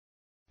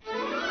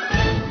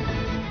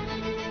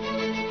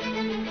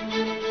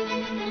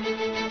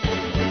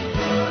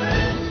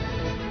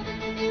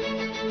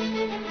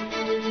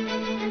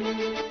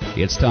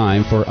It's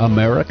time for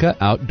America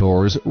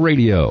Outdoors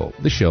Radio,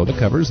 the show that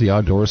covers the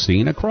outdoor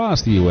scene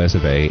across the U.S.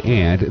 of A.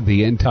 and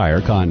the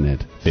entire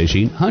continent.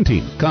 Fishing,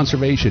 hunting,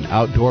 conservation,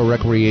 outdoor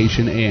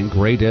recreation, and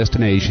great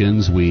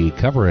destinations. We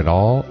cover it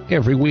all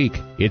every week.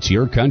 It's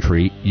your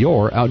country,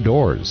 your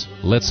outdoors.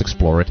 Let's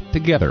explore it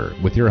together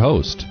with your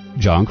host,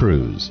 John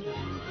Cruz.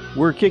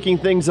 We're kicking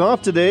things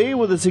off today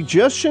with a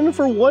suggestion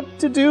for what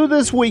to do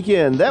this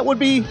weekend. That would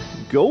be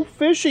go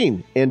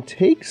fishing and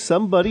take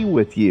somebody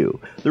with you.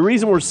 The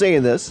reason we're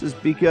saying this is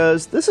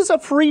because this is a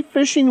free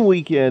fishing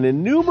weekend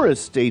in numerous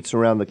states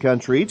around the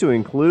country, to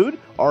include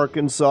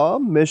Arkansas,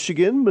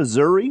 Michigan,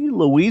 Missouri,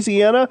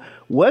 Louisiana,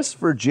 West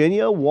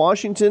Virginia,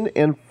 Washington,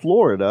 and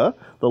Florida,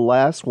 the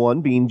last one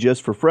being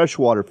just for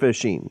freshwater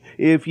fishing.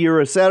 If you're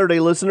a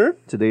Saturday listener,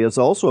 today is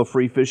also a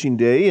free fishing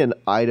day in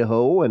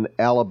Idaho and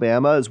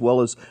Alabama, as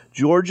well as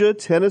Georgia,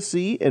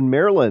 Tennessee, and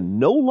Maryland.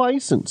 No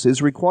license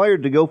is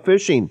required to go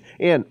fishing.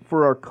 And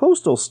for our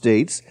coastal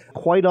states,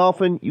 quite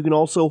often you can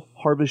also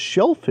harvest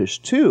shellfish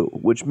too,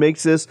 which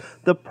makes this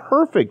the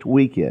perfect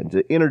weekend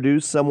to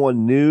introduce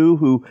someone new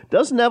who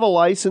doesn't have a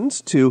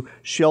license to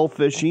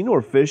shellfishing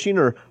or fishing,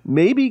 or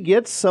maybe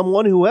get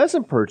someone who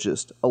hasn't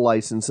purchased a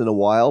license in a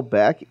while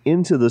back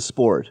into the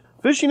sport.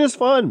 Fishing is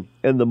fun,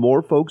 and the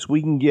more folks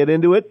we can get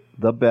into it,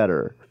 the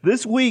better.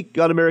 This week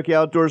on America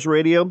Outdoors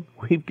Radio,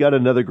 we've got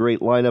another great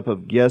lineup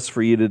of guests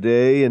for you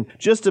today. In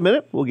just a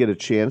minute, we'll get a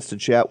chance to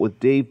chat with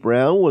Dave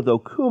Brown with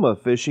Okuma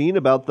Fishing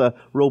about the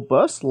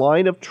robust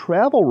line of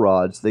travel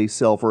rods they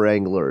sell for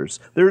anglers.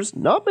 There's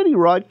not many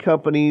rod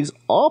companies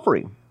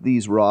offering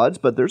these rods,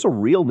 but there's a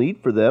real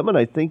need for them, and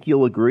I think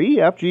you'll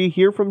agree after you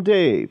hear from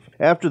Dave.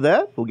 After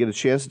that, we'll get a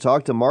chance to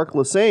talk to Mark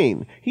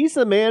Lesane. He's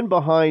the man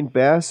behind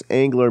Bass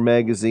Angler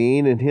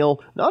magazine, and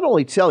he'll not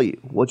only tell you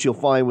what you'll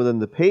find within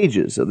the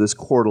pages of this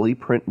quarterly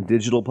print and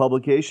digital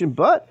publication,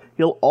 but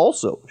he'll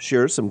also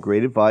share some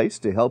great advice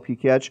to help you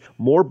catch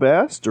more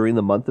bass during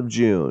the month of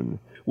June.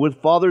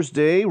 With Father's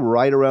Day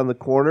right around the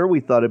corner,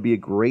 we thought it'd be a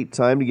great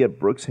time to get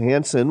Brooks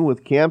Hansen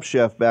with Camp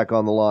Chef back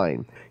on the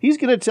line. He's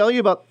going to tell you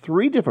about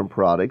 3 different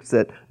products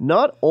that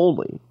not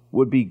only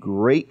would be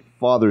great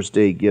Father's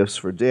Day gifts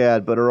for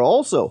Dad, but are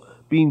also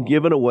being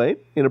given away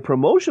in a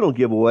promotional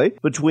giveaway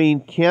between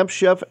Camp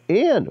Chef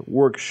and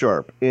Work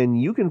Sharp.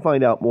 And you can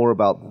find out more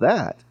about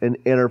that and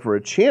enter for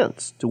a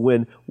chance to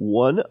win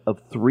one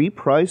of 3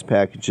 prize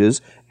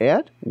packages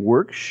at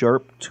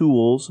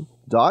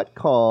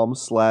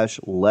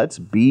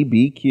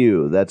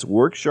worksharptools.com/letsbbq. That's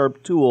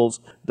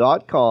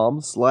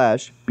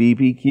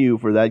worksharptools.com/bbq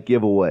for that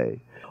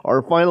giveaway.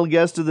 Our final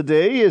guest of the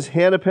day is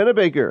Hannah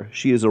Pennebaker.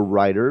 She is a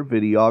writer,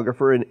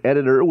 videographer, and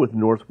editor with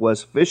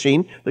Northwest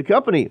Fishing, the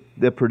company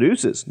that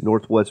produces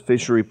Northwest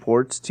Fishery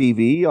Reports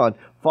TV on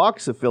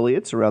Fox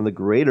affiliates around the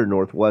greater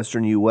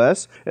northwestern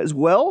U.S., as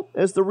well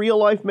as the Real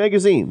Life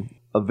magazine,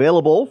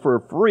 available for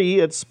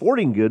free at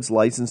sporting goods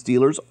licensed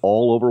dealers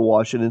all over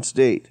Washington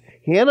State.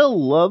 Hannah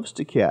loves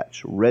to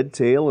catch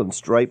redtail and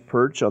striped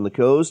perch on the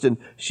coast, and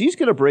she's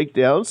going to break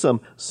down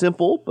some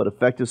simple but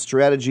effective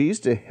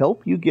strategies to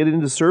help you get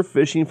into surf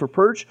fishing for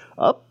perch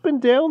up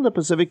and down the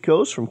Pacific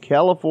coast from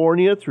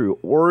California through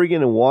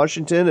Oregon and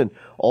Washington and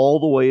all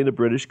the way into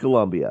British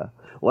Columbia.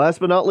 Last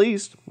but not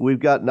least, we've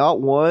got not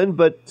 1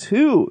 but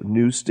 2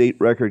 new state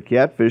record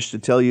catfish to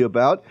tell you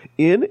about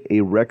in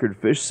a record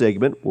fish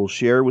segment we'll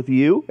share with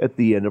you at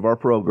the end of our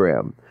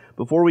program.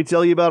 Before we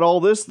tell you about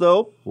all this,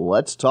 though,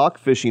 let's talk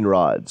fishing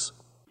rods.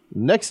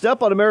 Next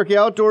up on America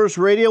Outdoors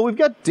Radio, we've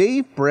got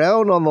Dave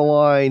Brown on the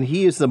line.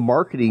 He is the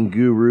marketing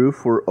guru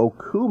for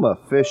Okuma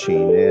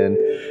Fishing. And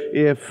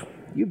if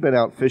you've been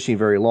out fishing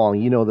very long,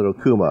 you know that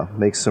Okuma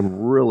makes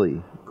some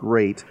really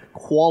great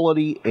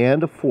quality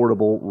and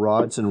affordable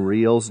rods and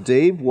reels.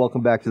 Dave,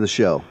 welcome back to the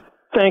show.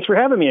 Thanks for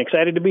having me.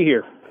 Excited to be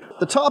here.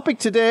 The topic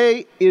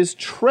today is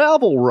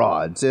travel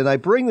rods, and I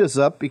bring this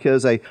up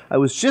because I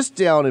was just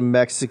down in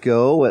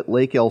Mexico at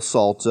Lake El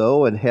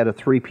Salto and had a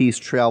 3-piece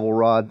travel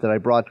rod that I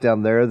brought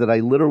down there that I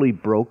literally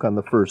broke on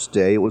the first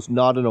day. It was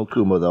not an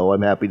Okuma, though,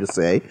 I'm happy to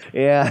say.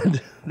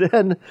 And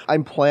then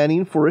I'm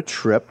planning for a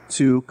trip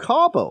to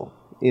Cabo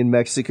in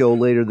Mexico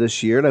later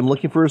this year, and I'm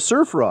looking for a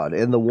surf rod,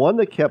 and the one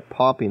that kept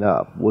popping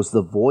up was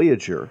the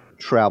Voyager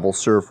travel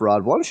surf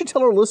rod. Why don't you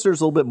tell our listeners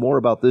a little bit more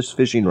about this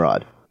fishing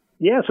rod?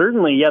 Yeah,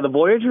 certainly. Yeah, the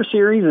Voyager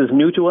series is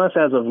new to us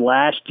as of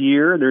last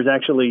year. There's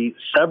actually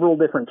several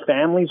different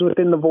families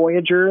within the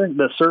Voyager.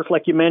 The surf,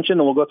 like you mentioned,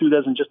 and we'll go through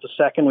those in just a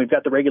second. We've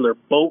got the regular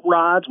boat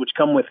rods, which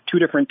come with 2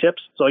 different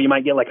tips. So you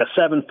might get like a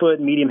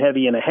 7-foot, medium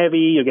heavy, and a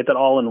heavy. You'll get that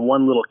all in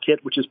one little kit,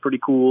 which is pretty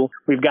cool.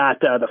 We've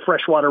got the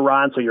freshwater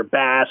rods, so your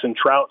bass and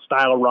trout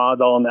style rods,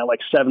 all in that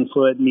like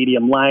 7-foot,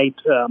 medium light,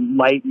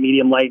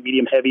 medium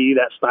heavy,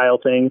 that style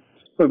thing.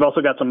 We've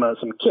also got some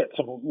kits,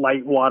 some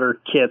light water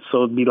kits,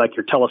 so it'd be like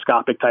your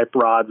telescopic type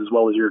rods as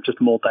well as your just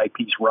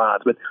multi-piece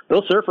rods. But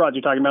those surf rods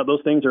you're talking about,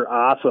 those things are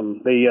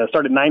awesome. They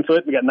start at 9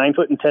 foot. We got 9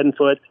 foot and 10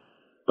 foot.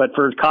 But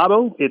for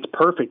Cabo, it's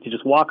perfect. You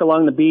just walk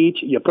along the beach,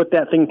 you put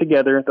that thing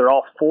together. They're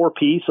all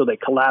 4-piece, so they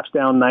collapse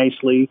down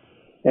nicely.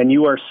 and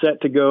you are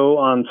set to go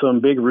on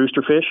some big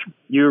rooster fish.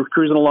 You're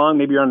cruising along,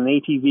 maybe you're on an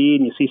ATV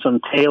and you see some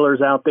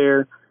tailors out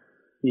there.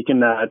 You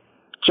can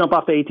jump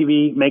off the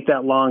ATV, make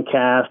that long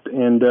cast,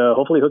 and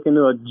hopefully hook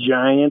into a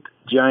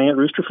giant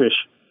rooster fish.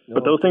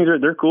 But those things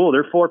they're cool.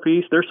 They're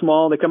 4-piece. They're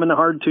small. They come in the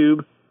hard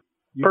tube.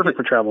 Perfect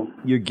for travel.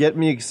 You're getting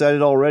me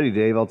excited already,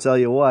 Dave. I'll tell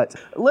you what.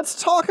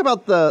 Let's talk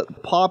about the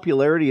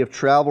popularity of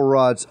travel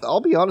rods. I'll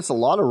be honest, a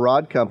lot of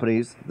rod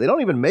companies, they don't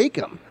even make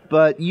them.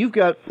 But you've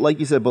got, like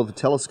you said, both the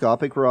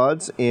telescopic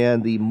rods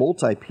and the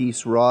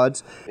multi-piece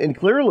rods. And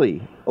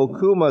clearly,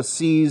 Okuma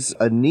sees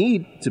a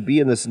need to be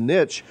in this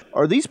niche.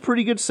 Are these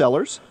pretty good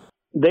sellers?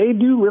 They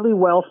do really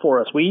well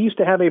for us. We used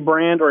to have a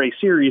brand or a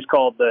series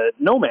called the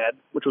Nomad,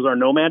 which was our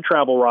Nomad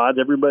travel rods.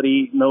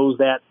 Everybody knows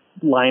that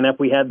lineup.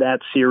 We had that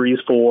series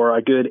for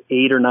a good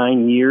 8 or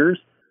 9 years.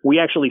 We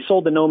actually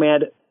sold the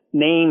Nomad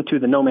name to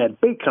the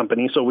Nomad Bait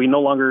Company, so we no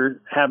longer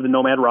have the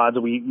Nomad rods.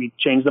 We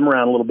changed them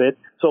around a little bit.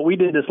 So what we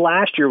did this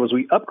last year was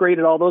we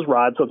upgraded all those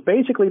rods. So it's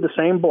basically the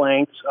same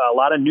blanks, a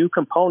lot of new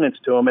components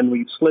to them, and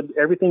we slid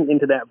everything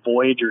into that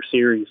Voyager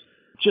series.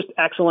 Just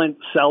excellent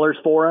sellers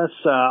for us.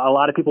 A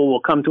lot of people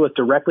will come to us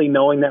directly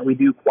knowing that we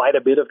do quite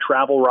a bit of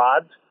travel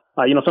rods.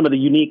 Some of the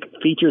unique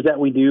features that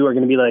we do are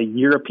going to be the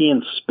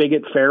European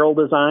spigot ferrule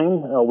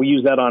design. We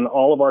use that on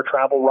all of our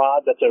travel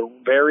rods. That's a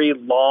very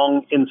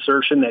long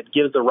insertion that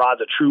gives the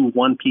rods a true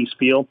one-piece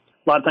feel.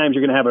 A lot of times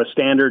you're going to have a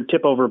standard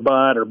tip over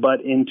butt or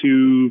butt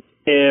into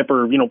tip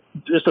or,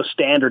 just a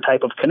standard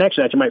type of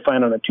connection that you might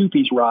find on a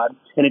 2-piece rod.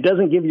 And it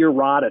doesn't give your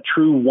rod a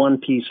true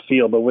one-piece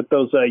feel. But with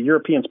those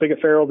European spigot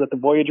ferrules that the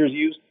Voyagers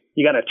use,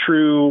 you got a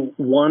true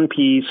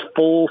one-piece,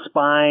 full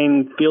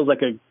spine, feels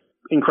like an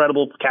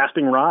incredible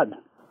casting rod.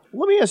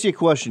 Let me ask you a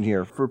question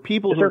here. For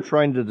people who are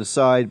trying to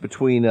decide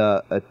between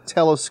a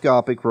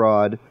telescopic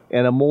rod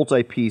and a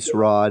multi-piece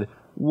rod,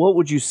 what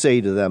would you say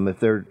to them if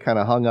they're kind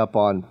of hung up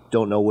on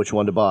don't know which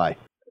one to buy?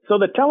 So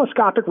the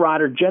telescopic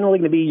rod are generally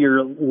going to be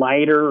your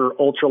lighter or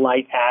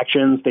ultralight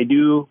actions. They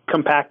do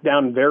compact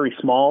down very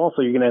small,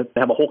 so you're going to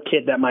have a whole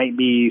kit that might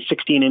be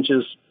 16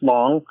 inches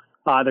long.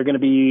 They're going to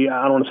be,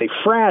 I don't want to say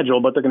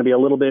fragile, but they're going to be a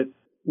little bit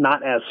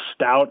not as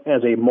stout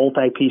as a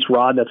multi-piece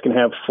rod that's going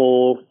to have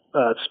full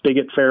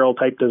spigot ferrule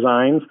type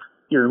designs.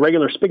 Your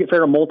regular spigot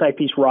ferrule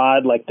multi-piece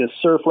rod, like the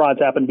surf rods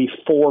happen to be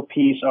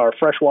 4-piece. Our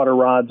freshwater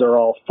rods are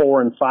all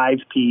 4- and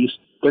 5-piece.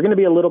 They're going to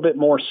be a little bit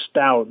more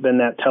stout than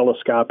that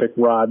telescopic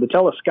rod. The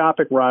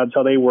telescopic rods,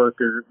 how they work,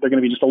 they're going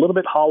to be just a little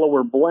bit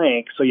hollower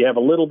blank, so you have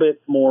a little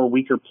bit more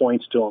weaker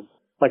points to them.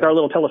 Like our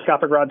little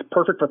telescopic rod's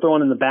perfect for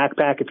throwing in the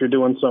backpack if you're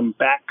doing some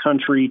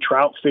backcountry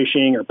trout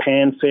fishing or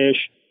panfish.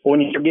 When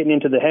you're getting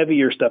into the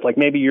heavier stuff, like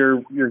maybe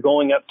you're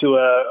going up to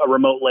a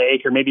remote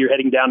lake, or maybe you're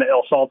heading down to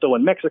El Salto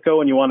in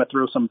Mexico and you want to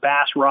throw some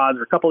bass rods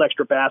or a couple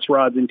extra bass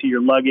rods into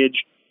your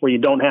luggage where you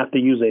don't have to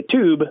use a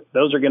tube,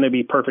 those are going to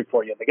be perfect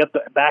for you. They got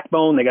the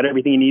backbone, they got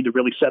everything you need to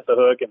really set the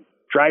hook and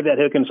drive that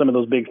hook in some of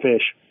those big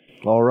fish.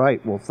 All right.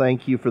 Well,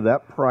 thank you for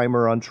that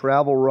primer on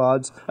travel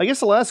rods. I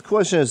guess the last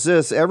question is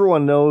this.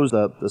 Everyone knows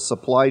the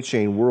supply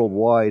chain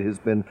worldwide has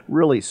been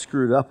really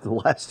screwed up the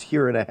last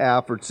year and a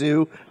half or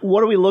two.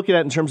 What are we looking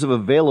at in terms of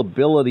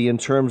availability, in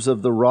terms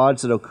of the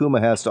rods that Okuma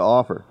has to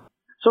offer?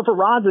 So for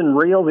rods and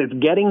reels, it's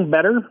getting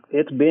better.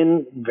 It's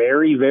been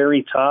very,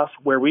 very tough.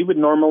 Where we would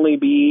normally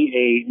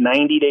be a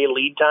 90-day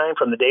lead time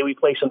from the day we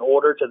place an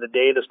order to the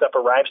day the stuff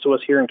arrives to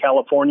us here in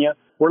California,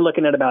 we're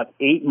looking at about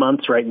 8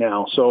 months right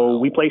now. So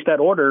we placed that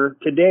order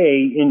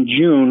today in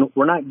June.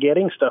 We're not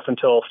getting stuff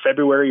until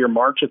February or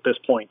March at this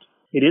point.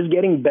 It is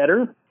getting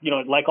better.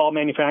 Like all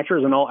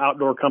manufacturers and all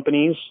outdoor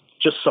companies,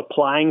 just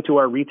supplying to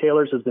our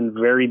retailers has been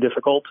very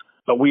difficult.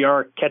 But we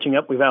are catching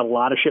up. We've had a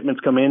lot of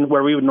shipments come in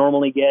where we would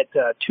normally get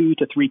 2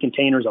 to 3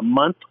 containers a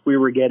month. We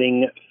were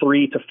getting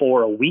 3 to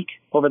 4 a week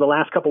over the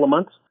last couple of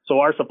months. So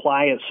our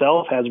supply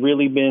itself has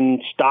really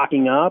been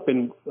stocking up.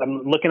 And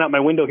I'm looking out my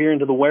window here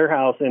into the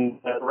warehouse, and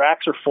the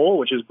racks are full,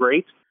 which is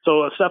great.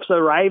 So stuff's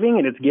arriving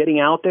and it's getting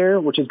out there,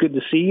 which is good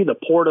to see. The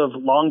port of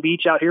Long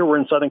Beach out here, we're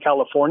in Southern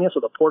California, so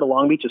the port of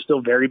Long Beach is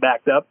still very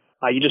backed up.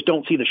 You just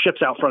don't see the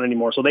ships out front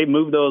anymore. So they've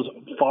moved those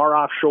far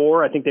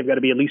offshore. I think they've got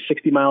to be at least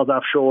 60 miles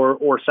offshore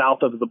or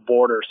south of the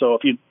border. So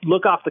if you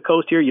look off the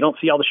coast here, you don't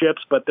see all the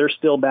ships, but they're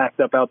still backed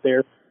up out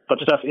there.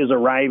 But stuff is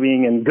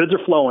arriving and goods are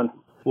flowing.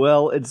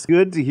 Well, it's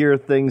good to hear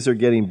things are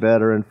getting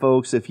better. And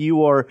folks, if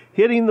you are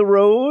hitting the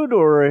road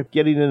or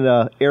getting in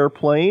an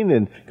airplane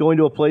and going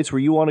to a place where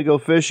you want to go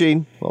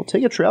fishing, well,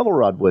 take a travel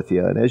rod with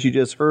you. And as you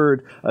just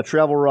heard, a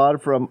travel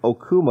rod from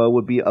Okuma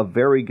would be a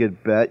very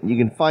good bet. You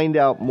can find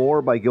out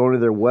more by going to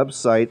their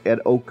website at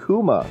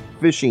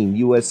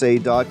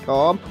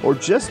okumafishingusa.com, or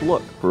just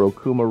look for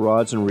Okuma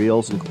rods and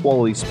reels in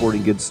quality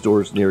sporting goods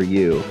stores near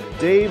you.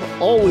 Dave,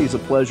 always a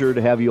pleasure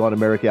to have you on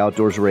America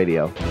Outdoors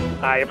Radio.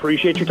 I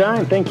appreciate your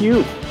time. Thank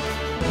you.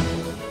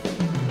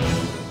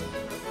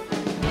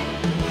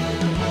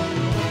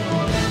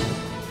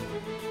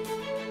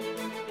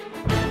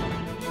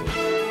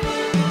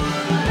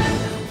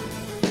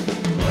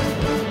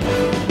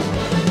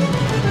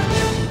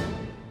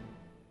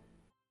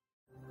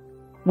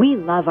 We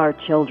love our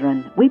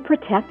children. We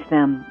protect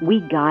them. We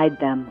guide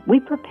them. We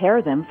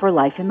prepare them for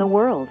life in the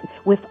world.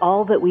 With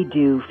all that we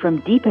do from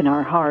deep in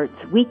our hearts,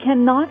 we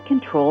cannot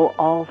control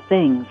all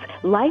things.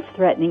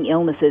 Life-threatening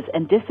illnesses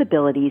and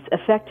disabilities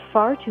affect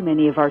far too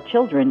many of our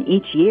children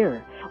each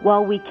year.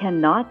 While we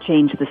cannot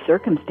change the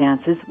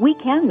circumstances, we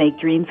can make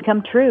dreams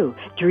come true.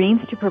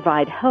 Dreams to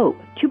provide hope,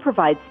 to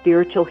provide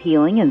spiritual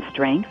healing and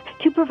strength,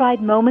 to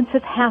provide moments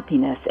of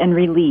happiness and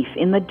relief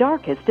in the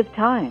darkest of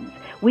times.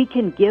 We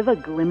can give a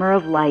glimmer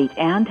of light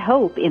and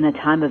hope in a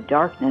time of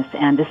darkness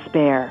and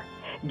despair.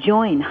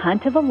 Join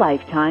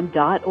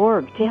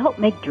huntofalifetime.org to help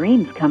make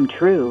dreams come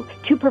true,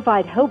 to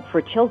provide hope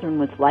for children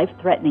with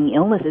life-threatening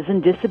illnesses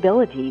and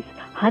disabilities.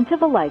 Hunt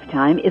of a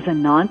Lifetime is a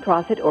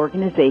non-profit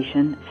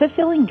organization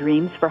fulfilling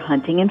dreams for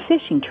hunting and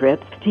fishing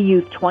trips to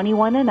youth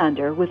 21 and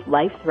under with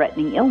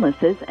life-threatening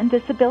illnesses and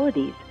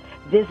disabilities.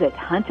 Visit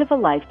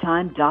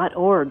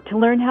huntofalifetime.org to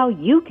learn how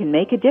you can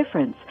make a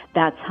difference.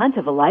 That's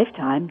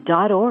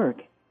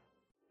huntofalifetime.org.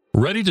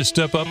 Ready to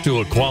step up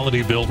to a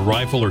quality-built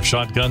rifle or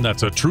shotgun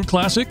that's a true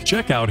classic?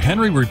 Check out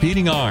Henry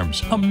Repeating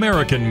Arms,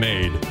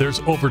 American-made.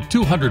 There's over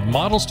 200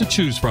 models to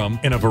choose from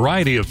in a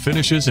variety of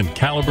finishes and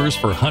calibers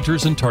for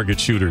hunters and target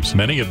shooters.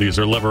 Many of these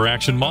are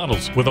lever-action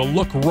models with a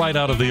look right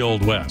out of the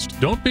Old West.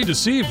 Don't be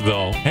deceived,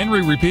 though.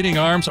 Henry Repeating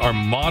Arms are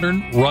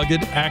modern,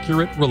 rugged,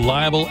 accurate,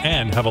 reliable,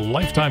 and have a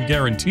lifetime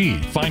guarantee.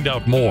 Find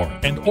out more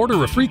and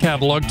order a free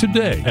catalog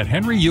today at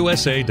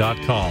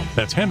henryusa.com.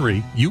 That's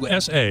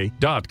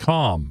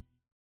henryusa.com.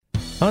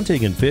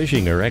 Hunting and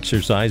fishing are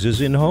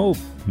exercises in hope.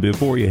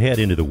 Before you head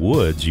into the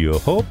woods, you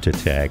hope to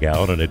tag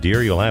out on a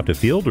deer you'll have to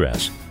field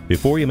dress.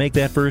 Before you make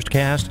that first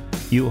cast,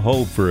 you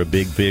hope for a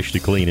big fish to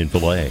clean and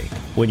fillet.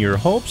 When your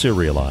hopes are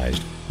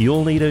realized,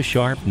 you'll need a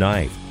sharp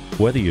knife.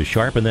 Whether you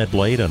sharpen that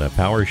blade on a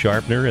power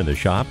sharpener in the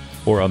shop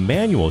or a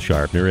manual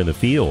sharpener in the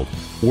field,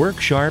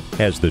 WorkSharp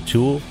has the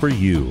tool for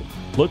you.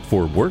 Look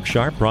for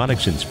WorkSharp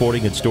products in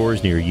sporting goods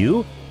stores near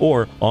you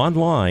or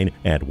online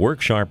at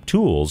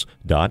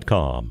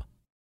WorkSharpTools.com.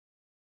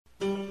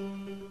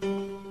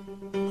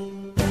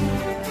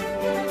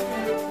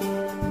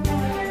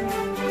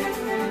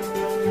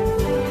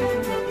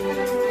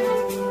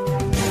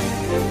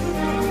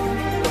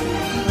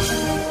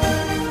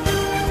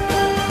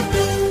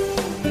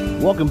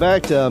 Welcome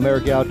back to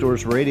America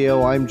Outdoors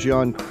Radio. I'm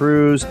John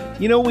Cruz.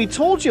 You know, we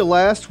told you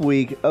last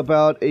week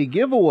about a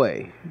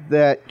giveaway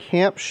that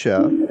Camp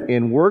Chef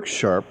and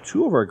WorkSharp,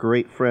 two of our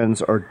great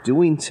friends, are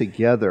doing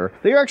together.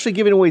 They're actually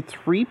giving away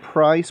 3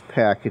 prize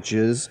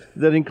packages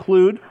that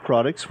include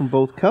products from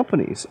both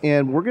companies.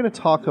 And we're going to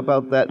talk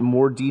about that in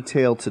more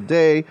detail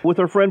today with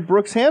our friend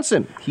Brooks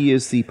Hansen. He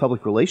is the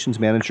public relations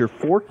manager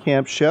for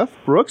Camp Chef.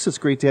 Brooks, it's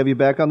great to have you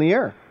back on the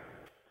air.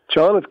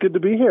 John, it's good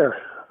to be here.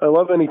 I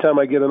love any time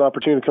I get an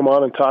opportunity to come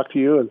on and talk to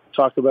you and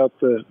talk about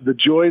the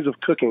joys of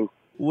cooking.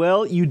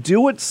 Well, you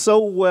do it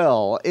so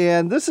well,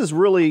 and this is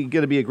really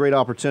going to be a great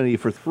opportunity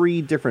for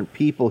 3 different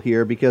people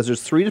here because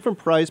there's 3 different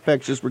prize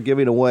packages we're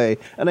giving away,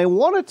 and I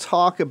want to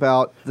talk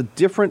about the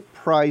different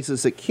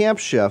prizes that Camp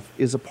Chef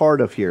is a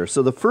part of here.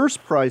 So the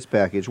first prize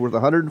package worth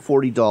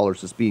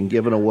 $140 is being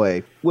given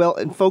away. Well,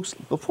 and folks,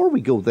 before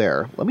we go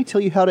there, let me tell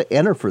you how to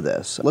enter for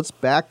this. Let's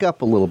back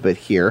up a little bit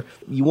here.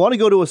 You want to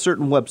go to a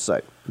certain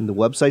website, and the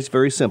website's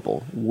very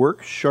simple,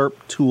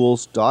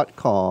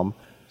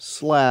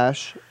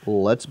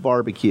 worksharptools.com/Let's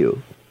Barbecue.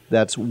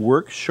 That's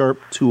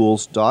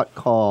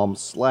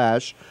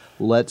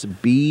worksharptools.com/Let's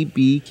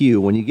BBQ.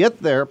 When you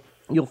get there,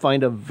 you'll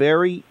find a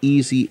very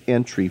easy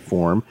entry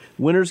form.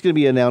 Winner's going to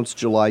be announced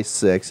July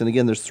 6th. And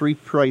again, there's 3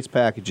 prize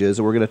packages,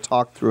 and we're going to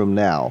talk through them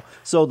now.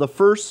 So the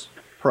first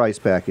prize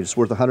package is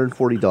worth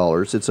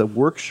 $140. It's a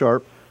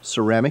WorkSharp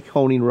ceramic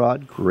honing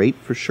rod, great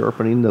for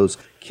sharpening those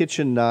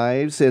kitchen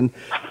knives. And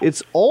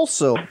it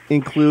also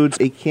includes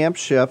a Camp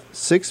Chef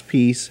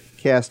 6-piece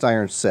cast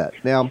iron set.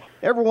 Now,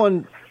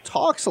 everyone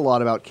talks a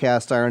lot about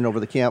cast iron over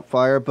the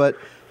campfire, but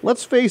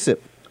let's face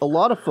it, a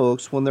lot of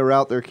folks, when they're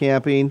out there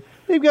camping,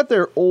 they've got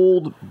their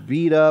old,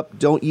 beat up,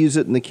 don't use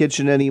it in the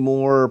kitchen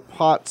anymore,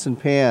 pots and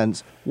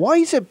pans. Why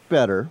is it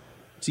better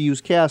to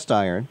use cast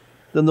iron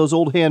than those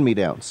old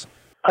hand-me-downs?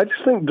 I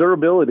just think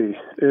durability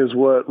is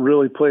what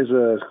really plays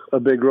a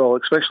big role,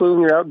 especially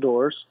when you're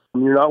outdoors.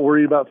 You're not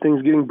worried about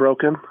things getting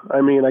broken. I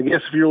mean, I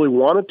guess if you really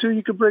wanted to,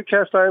 you could break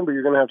cast iron, but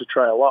you're going to have to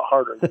try a lot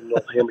harder than the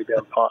old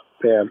hand-me-down pot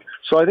pan.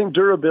 So I think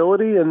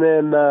durability, and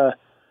then,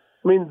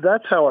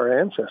 that's how our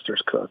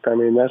ancestors cooked. I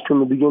mean, that's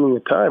from the beginning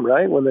of time,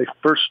 right? When they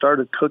first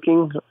started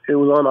cooking, it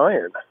was on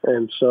iron.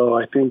 And so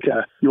I think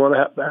you want to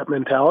have that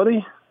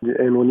mentality,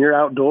 and when you're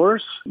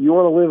outdoors, you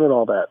want to live in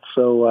all that.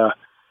 So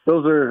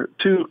those are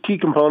 2 key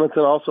components,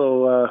 and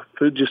also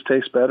food just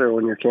tastes better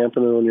when you're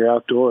camping and when you're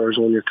outdoors,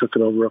 when you're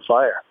cooking over a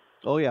fire.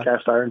 Oh, yeah.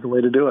 Cast iron's the way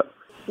to do it.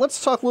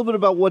 Let's talk a little bit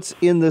about what's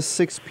in this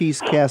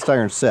 6-piece cast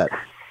iron set.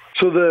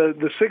 So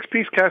the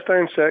 6-piece cast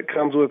iron set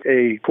comes with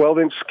a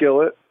 12-inch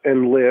skillet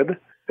and lid.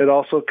 It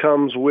also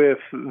comes with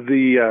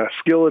the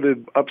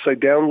skilleted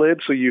upside-down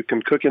lid, so you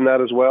can cook in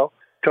that as well.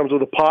 It comes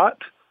with a pot,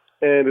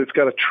 and it's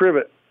got a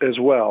trivet as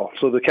well.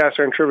 So the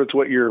cast iron trivet's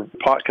what your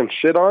pot can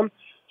sit on.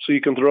 so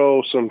you can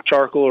throw some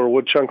charcoal or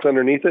wood chunks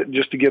underneath it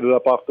just to get it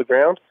up off the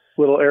ground.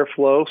 Little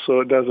airflow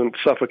so it doesn't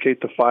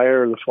suffocate the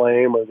fire or the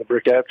flame or the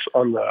briquettes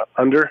on the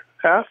under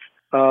half.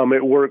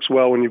 It works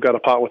well when you've got a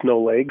pot with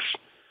no legs.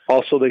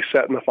 Also, they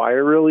set in the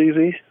fire real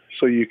easy,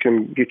 so you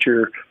can get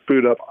your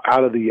food up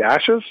out of the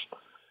ashes.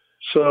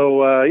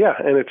 So,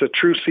 and it's a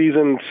true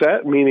season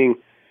set, meaning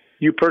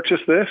you purchase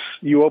this,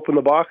 you open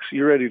the box,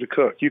 you're ready to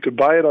cook. You could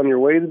buy it on your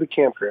way to the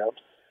campground,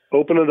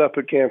 open it up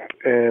at camp,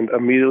 and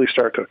immediately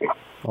start cooking.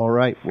 All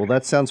right. Well,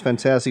 that sounds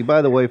fantastic.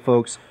 By the way,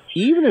 folks,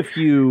 even if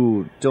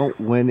you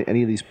don't win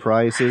any of these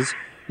prizes,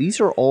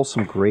 these are all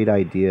some great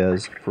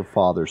ideas for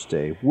Father's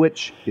Day,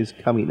 which is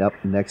coming up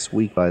next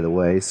week, by the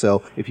way.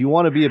 So if you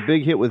want to be a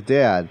big hit with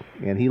Dad,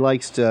 and he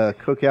likes to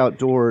cook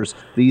outdoors,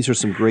 these are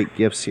some great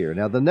gifts here.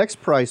 Now, the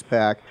next prize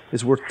pack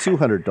is worth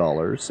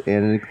 $200,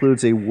 and it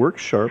includes a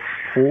Worksharp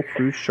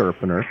pull-through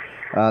sharpener.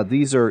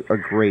 These are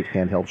great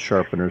handheld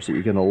sharpeners that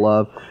you're going to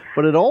love.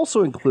 But it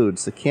also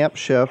includes the Camp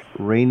Chef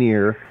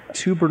Rainier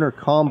 2-burner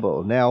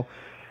combo. Now,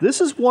 this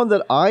is one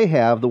that I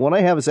have. The one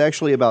I have is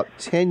actually about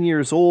 10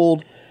 years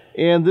old.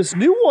 And this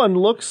new one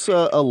looks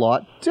a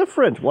lot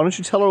different. Why don't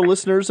you tell our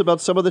listeners about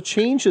some of the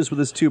changes with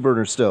this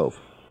 2-burner stove?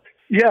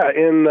 Yeah,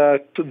 in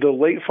the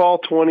late fall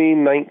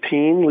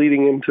 2019,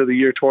 leading into the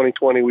year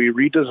 2020, we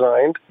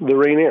redesigned the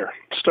Rainier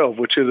stove,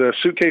 which is a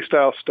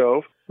suitcase-style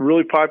stove,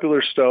 really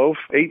popular stove,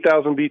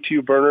 8,000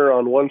 BTU burner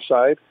on one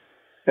side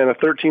and a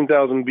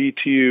 13,000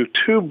 BTU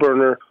tube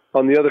burner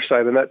on the other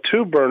side. And that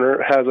tube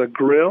burner has a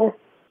grill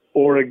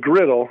or a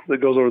griddle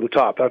that goes over the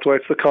top. That's why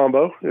it's the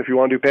combo. If you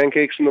want to do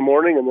pancakes in the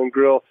morning and then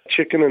grill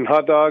chicken and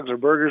hot dogs or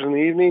burgers in the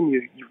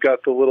evening, you've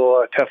got the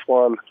little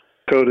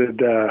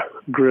Teflon-coated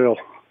grill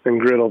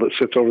and griddle that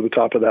sits over the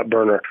top of that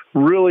burner.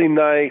 Really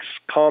nice,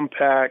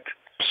 compact,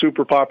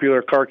 super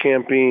popular car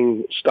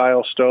camping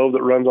style stove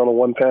that runs on a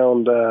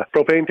 1-pound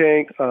propane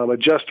tank,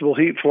 adjustable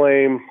heat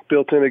flame,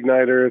 built-in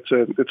igniter.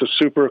 It's a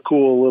super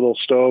cool little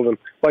stove. And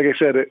like I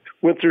said, it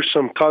went through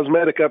some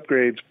cosmetic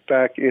upgrades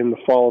back in the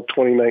fall of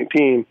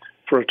 2019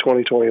 for a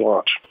 2020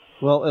 launch.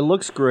 Well, it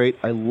looks great.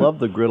 I love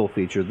the griddle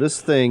feature.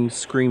 This thing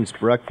screams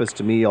breakfast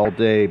to me all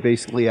day.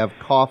 Basically, have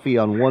coffee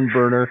on one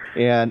burner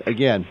and,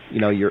 again,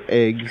 your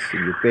eggs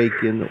and your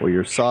bacon or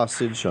your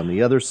sausage on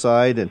the other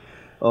side. And,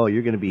 oh,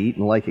 you're going to be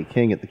eating like a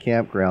king at the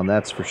campground,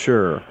 that's for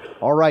sure.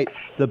 All right,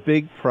 the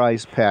big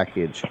prize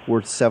package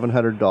worth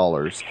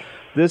 $700.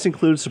 This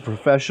includes a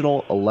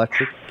professional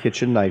electric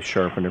kitchen knife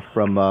sharpener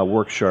from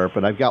Worksharp.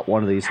 And I've got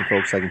one of these, and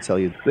folks, I can tell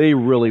you, they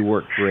really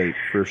work great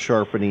for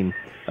sharpening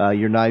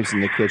your knives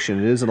in the kitchen.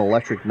 It is an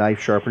electric knife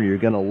sharpener. You're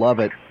going to love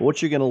it.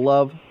 What you're going to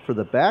love for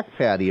the back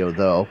patio,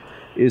 though,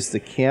 is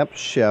the Camp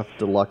Chef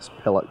Deluxe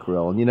Pellet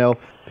Grill. And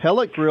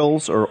pellet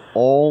grills are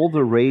all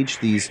the rage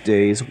these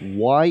days.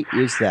 Why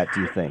is that, do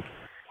you think?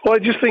 Well, I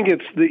just think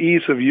it's the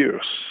ease of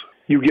use.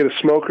 You get a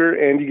smoker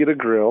and you get a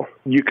grill.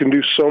 You can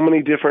do so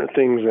many different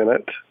things in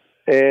it.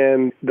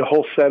 And the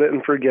whole set it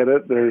and forget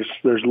it, there's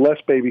less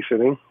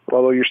babysitting,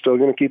 although you're still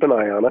going to keep an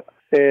eye on it.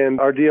 And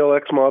our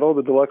DLX model,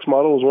 the deluxe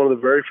model, was one of the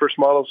very first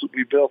models that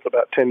we built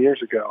about 10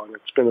 years ago. And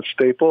it's been a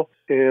staple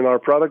in our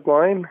product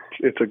line.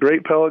 It's a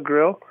great pellet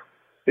grill.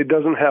 It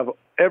doesn't have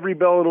every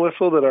bell and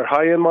whistle that our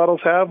high-end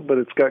models have, but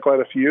it's got quite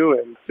a few,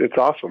 and it's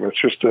awesome.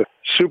 It's just a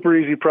super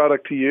easy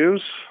product to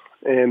use,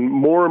 and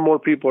more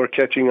people are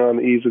catching on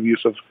the ease of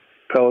use of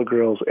pellet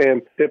grills.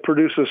 And it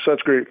produces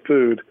such great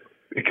food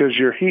because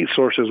your heat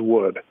source is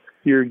wood.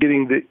 You're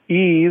getting the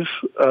ease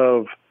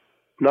of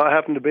not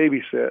having to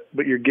babysit,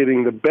 but you're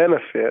getting the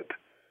benefit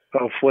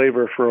of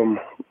flavor from,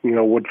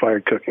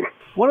 wood-fired cooking.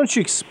 Why don't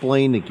you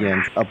explain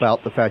again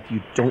about the fact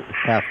you don't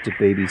have to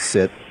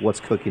babysit what's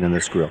cooking in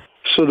this grill?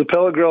 So the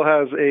pellet grill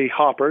has a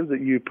hopper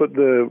that you put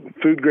the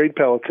food-grade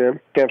pellets in.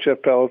 Camp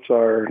Chef pellets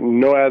are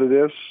no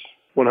additives,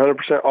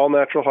 100%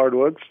 all-natural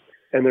hardwoods.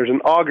 And there's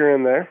an auger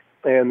in there,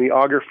 and the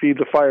auger feeds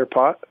a fire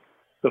pot.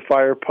 The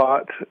fire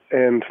pot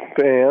and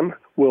fan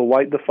will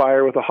light the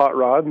fire with a hot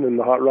rod, and then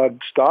the hot rod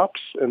stops,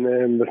 and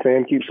then the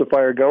fan keeps the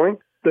fire going.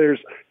 There's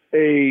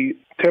a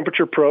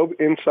temperature probe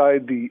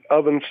inside the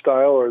oven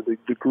style or the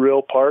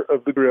grill part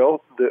of the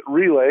grill that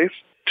relays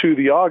to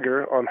the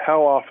auger on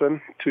how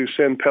often to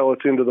send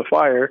pellets into the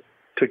fire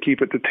to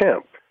keep it to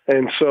temp.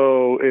 And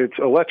so it's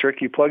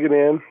electric. You plug it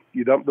in,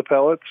 you dump the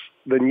pellets,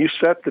 then you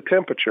set the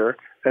temperature,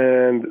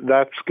 and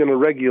that's going to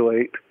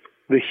regulate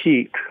the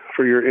heat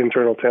for your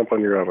internal temp on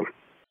your oven.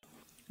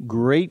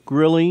 Great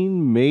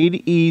grilling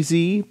made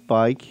easy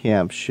by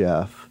Camp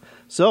Chef.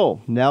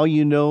 So now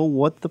you know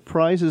what the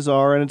prizes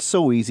are, and it's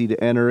so easy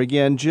to enter.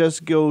 Again,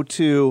 just go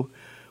to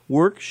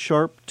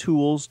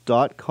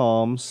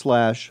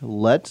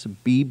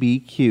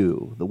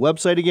worksharptools.com/letBBQ. The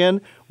website again,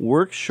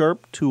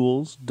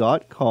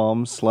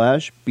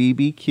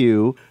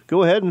 worksharptools.com/BBQ.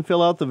 Go ahead and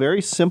fill out the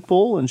very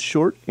simple and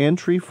short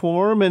entry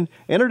form and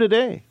enter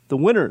today. The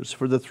winners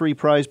for the 3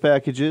 prize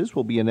packages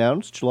will be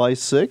announced July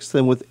 6th,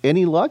 and with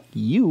any luck,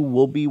 you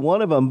will be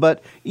one of them.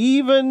 But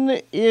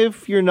even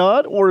if you're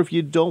not, or if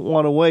you don't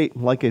want to wait,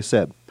 like I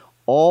said,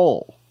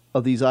 all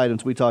of these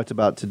items we talked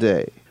about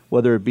today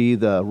whether it be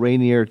the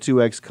Rainier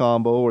 2X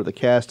combo or the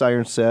cast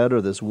iron set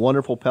or this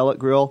wonderful pellet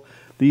grill,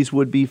 these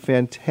would be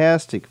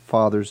fantastic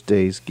Father's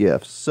Day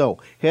gifts. So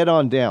head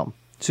on down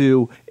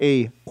to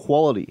a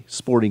quality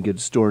sporting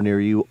goods store near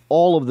you.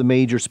 All of the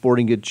major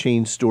sporting good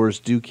chain stores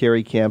do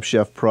carry Camp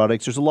Chef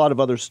products. There's a lot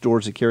of other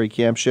stores that carry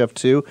Camp Chef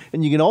too,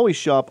 and you can always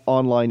shop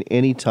online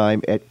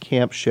anytime at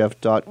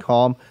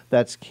campchef.com.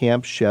 That's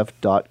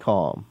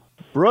campchef.com.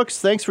 Brooks,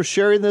 thanks for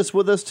sharing this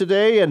with us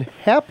today, and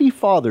happy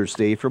Father's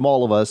Day from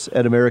all of us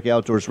at America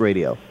Outdoors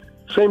Radio.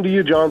 Same to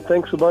you, John.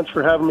 Thanks a bunch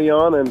for having me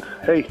on. And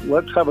hey,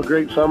 let's have a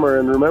great summer.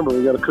 And remember,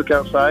 we got to cook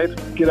outside,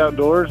 get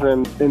outdoors,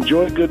 and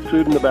enjoy good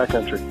food in the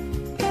backcountry.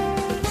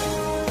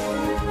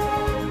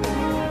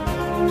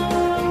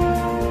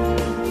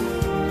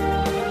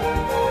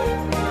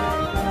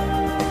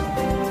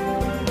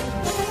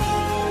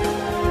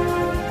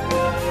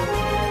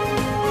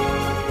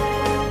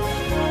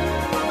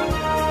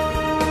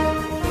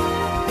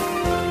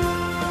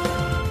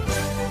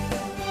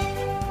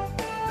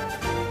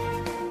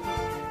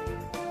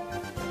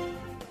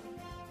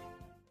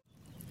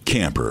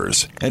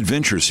 Campers,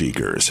 adventure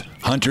seekers,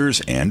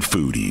 hunters, and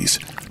foodies.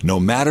 No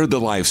matter the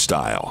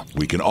lifestyle,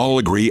 we can all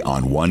agree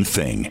on one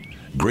thing.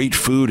 Great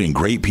food and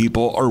great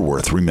people are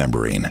worth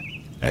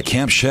remembering. At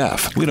Camp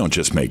Chef, we don't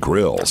just make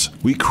grills.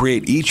 We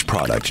create each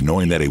product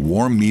knowing that a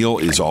warm meal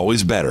is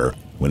always better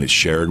when it's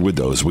shared with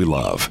those we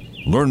love.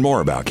 Learn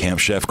more about Camp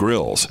Chef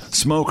grills,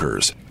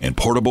 smokers, and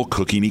portable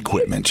cooking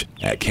equipment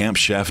at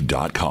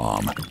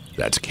campchef.com.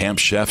 That's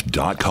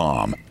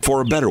campchef.com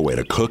for a better way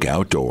to cook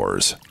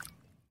outdoors.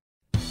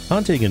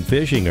 Hunting and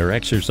fishing are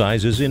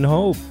exercises in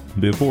hope.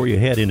 Before you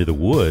head into the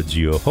woods,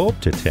 you hope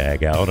to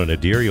tag out on a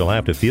deer you'll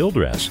have to field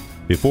dress.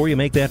 Before you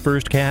make that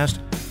first cast,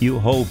 you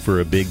hope for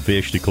a big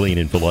fish to clean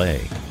and fillet.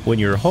 When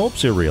your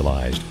hopes are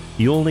realized,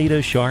 you'll need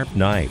a sharp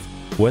knife.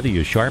 Whether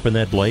you sharpen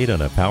that blade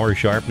on a power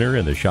sharpener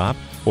in the shop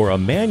or a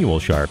manual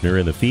sharpener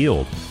in the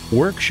field,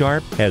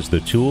 WorkSharp has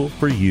the tool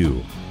for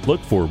you.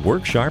 Look for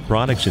WorkSharp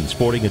products in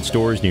sporting goods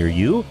stores near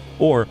you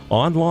or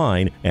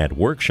online at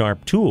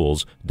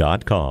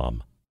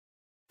WorkSharpTools.com.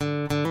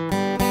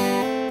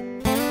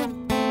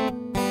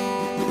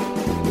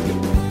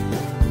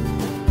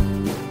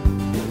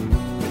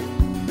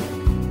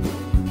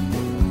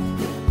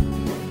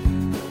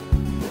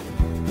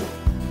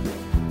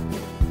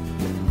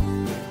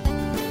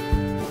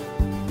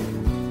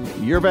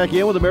 You're back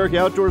in with America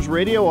Outdoors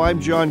Radio.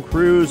 I'm John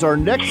Cruz. Our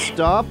next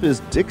stop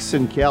is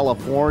Dixon,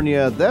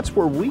 California. That's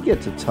where we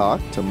get to talk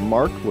to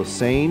Mark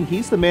Lesane.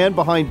 He's the man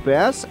behind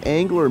Bass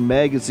Angler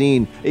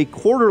Magazine, a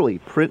quarterly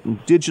print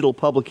and digital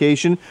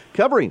publication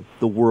covering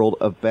the world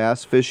of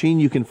bass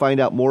fishing. You can find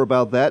out more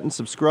about that and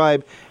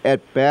subscribe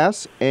at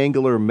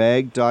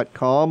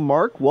bassanglermag.com.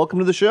 Mark, welcome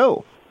to the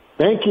show.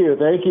 Thank you.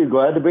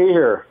 Glad to be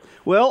here.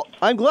 Well,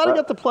 I'm glad I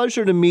got the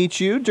pleasure to meet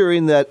you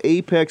during that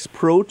Apex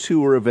Pro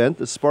Tour event,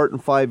 the Spartan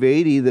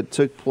 580, that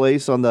took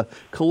place on the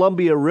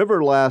Columbia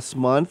River last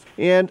month.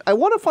 And I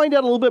want to find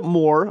out a little bit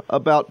more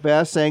about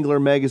Bass Angler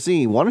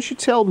Magazine. Why don't you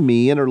tell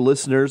me and our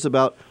listeners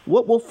about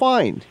what we'll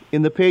find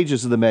in the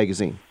pages of the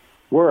magazine?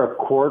 We're a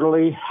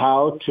quarterly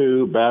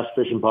how-to bass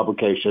fishing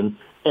publication.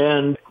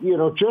 And,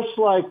 just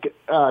like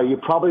you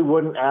probably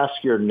wouldn't ask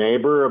your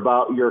neighbor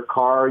about your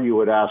car, you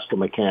would ask a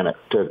mechanic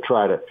to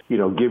try to,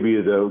 give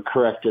you the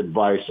correct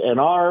advice. And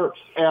our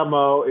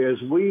MO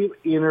is we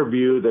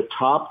interview the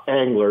top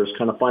anglers,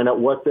 kind of find out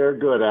what they're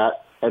good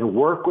at, and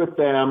work with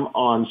them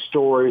on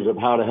stories of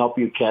how to help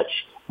you catch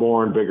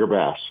more and bigger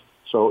bass.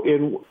 So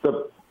in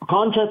the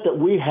content that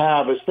we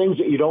have is things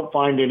that you don't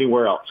find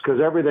anywhere else,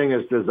 because everything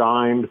is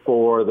designed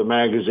for the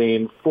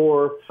magazine,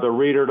 for the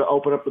reader to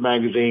open up the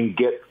magazine,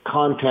 get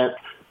content,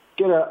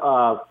 get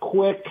a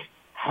quick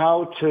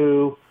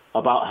how-to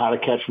about how to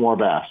catch more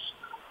bass.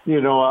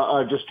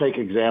 Just take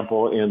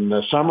example in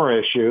the summer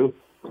issue,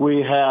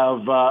 we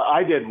have,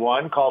 I did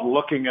one called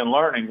Looking and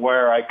Learning,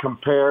 where I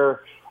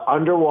compare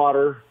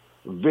underwater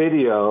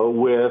video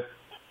with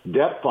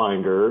depth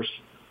finders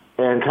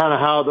and kind of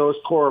how those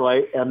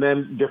correlate, and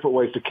then different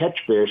ways to catch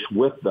fish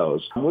with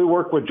those. We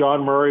work with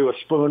John Murray with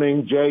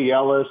spooning, Jay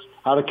Yellis,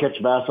 how to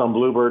catch bass on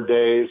bluebird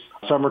days,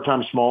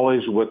 summertime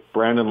smallies with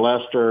Brandon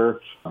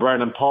Lester,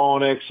 Brandon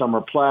Polnick,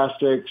 summer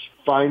plastics,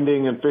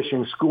 finding and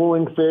fishing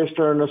schooling fish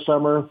during the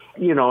summer.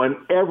 And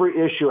every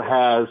issue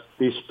has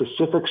these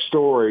specific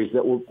stories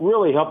that will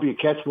really help you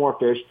catch more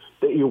fish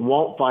that you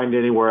won't find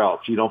anywhere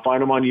else. You don't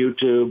find them on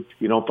YouTube.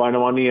 You don't find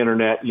them on the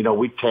internet.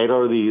 We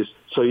tailor these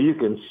so you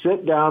can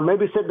sit down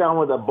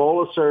with a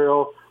bowl of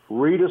cereal,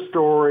 read a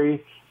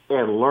story,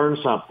 and learn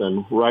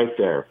something right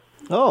there.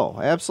 Oh,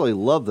 I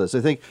absolutely love this.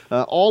 I think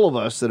all of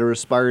us that are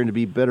aspiring to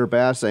be better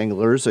bass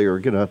anglers are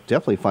going to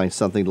definitely find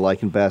something to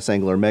like in Bass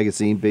Angler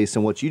Magazine based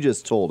on what you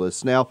just told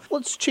us. Now,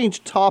 let's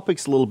change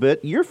topics a little bit.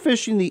 You're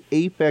fishing the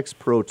Apex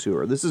Pro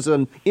Tour. This is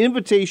an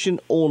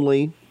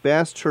invitation-only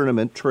bass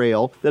tournament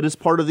trail that is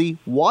part of the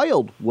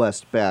Wild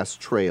West Bass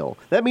Trail.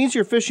 That means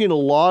you're fishing a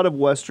lot of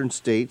western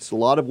states, a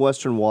lot of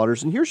western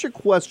waters. And here's your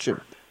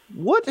question.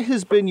 What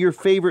has been your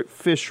favorite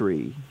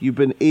fishery you've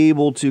been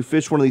able to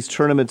fish one of these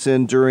tournaments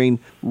in during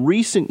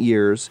recent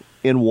years,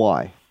 and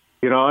why?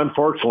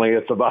 Unfortunately,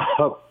 it's about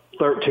a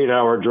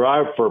 13-hour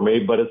drive for me,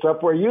 but it's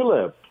up where you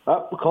live.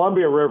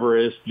 Columbia River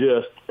is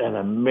just an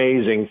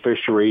amazing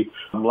fishery.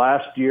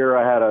 Last year,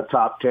 I had a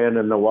top 10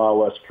 in the Wild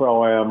West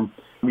Pro-Am.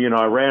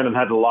 I ran and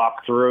had to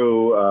lock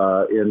through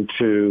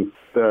into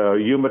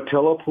the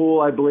Umatilla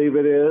Pool, I believe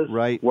it is,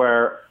 right,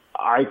 where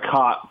I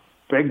caught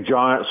big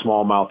giant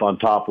smallmouth on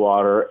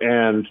topwater.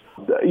 And,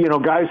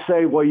 guys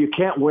say, well, you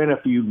can't win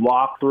if you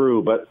lock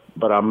through, but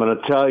I'm going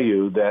to tell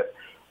you that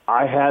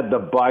I had the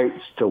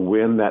bites to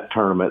win that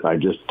tournament. I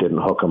just didn't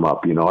hook them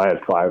up. I had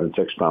 5 and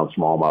 6 pound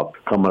smallmouth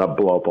coming up,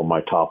 blow up on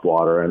my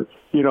topwater. And,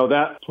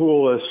 that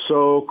pool is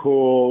so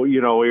cool. We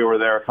were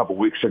there a couple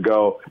weeks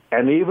ago,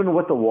 and even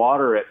with the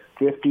water at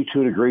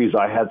 52 degrees,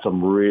 I had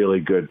some really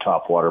good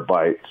topwater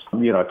bites.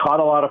 I caught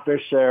a lot of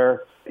fish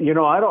there.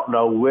 I don't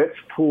know which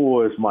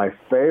pool is my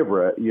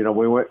favorite.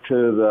 We went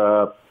to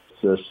the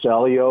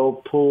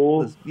Celio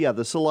pool.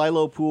 The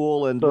Celilo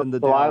pool and the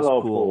Dallas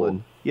pool.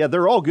 And yeah,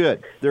 they're all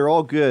good. They're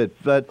all good.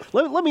 But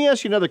let me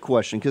ask you another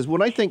question, because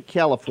when I think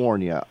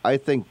California, I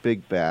think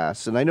big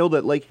bass. And I know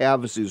that Lake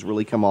Havasu's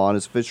really come on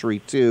as fishery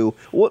too.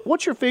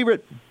 What's your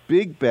favorite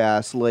big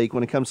bass lake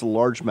when it comes to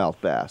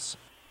largemouth bass?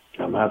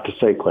 I'm going to have to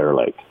say Clear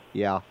Lake.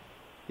 Yeah.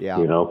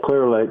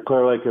 Clear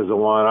Lake is the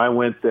one. I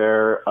went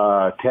there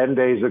 10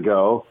 days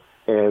ago,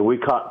 and we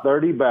caught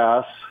 30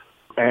 bass,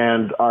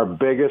 and our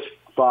biggest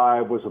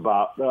 5 was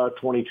about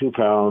 22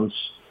 pounds.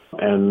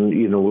 And,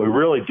 we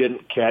really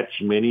didn't catch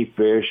many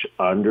fish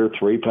under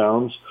 3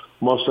 pounds.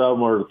 Most of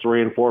them were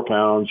 3 and 4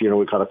 pounds.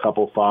 We caught a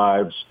couple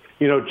 5s.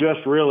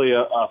 Just really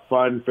a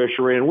fun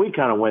fishery. And we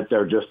kind of went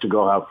there just to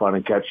go have fun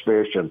and catch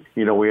fish. And,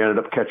 we ended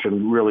up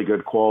catching really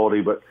good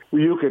quality. But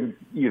you can,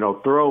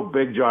 throw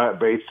big giant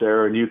baits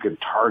there, and you can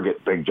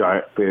target big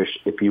giant fish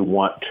if you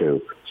want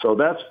to. So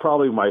that's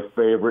probably my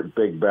favorite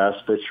big bass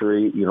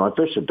fishery. I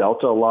fish the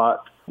Delta a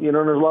lot. There's a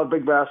lot of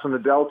big bass in the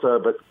Delta,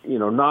 but,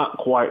 not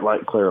quite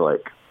like Clear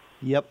Lake.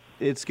 Yep.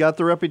 It's got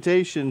the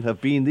reputation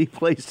of being the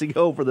place to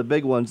go for the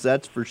big ones,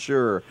 that's for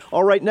sure.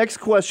 All right, next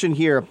question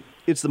here.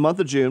 It's the month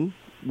of June.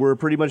 We're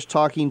pretty much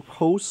talking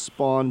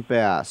post-spawn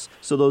bass.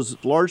 So those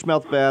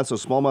largemouth bass,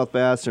 those smallmouth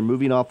bass, are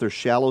moving off their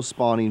shallow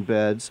spawning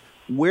beds.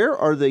 Where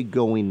are they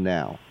going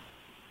now?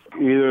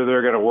 Either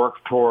they're going to work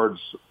towards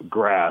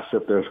grass,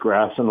 if there's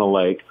grass in the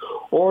lake,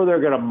 or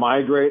they're going to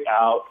migrate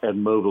out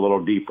and move a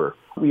little deeper.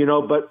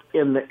 But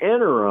in the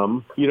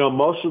interim,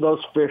 most of those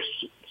fish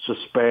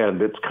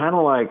suspend. It's kind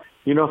of like,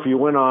 if you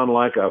went on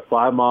like a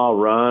 5-mile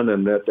run,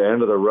 and at the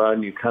end of the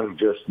run, you kind of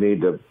just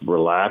need to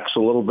relax a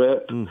little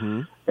bit.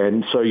 Mm-hmm.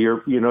 And so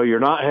you're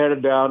not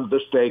headed down to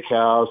the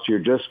steakhouse. You're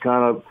just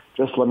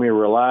just let me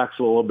relax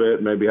a little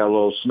bit, maybe have a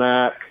little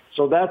snack.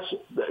 So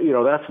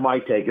that's my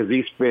take, is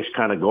these fish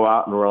kind of go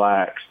out and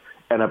relax.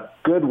 And a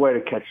good way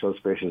to catch those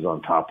fish is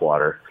on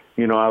topwater.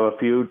 I have a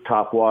few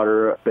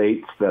topwater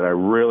baits that I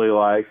really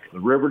like. The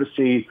River to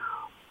Sea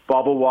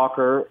Bubble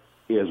Walker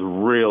is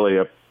really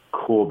a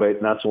cool bait,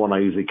 and that's the one I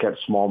usually catch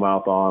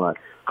smallmouth on. I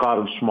caught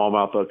him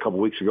smallmouth a couple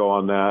weeks ago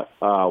on that.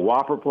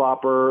 Whopper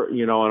Plopper,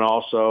 and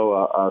also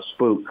a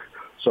Spook.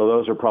 So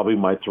those are probably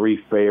my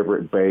 3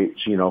 favorite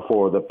baits,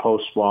 for the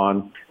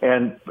post-spawn.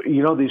 And,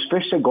 these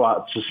fish that go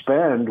out and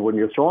suspend, when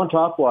you're throwing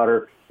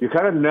topwater, you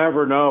kind of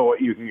never know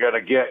what you're going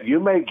to get. You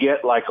may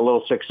get like a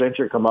little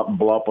 6-incher come up and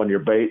blow up on your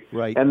bait,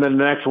 right, and then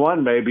the next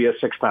one may be a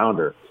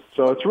 6-pounder.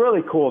 So it's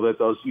really cool that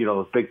those,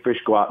 those big fish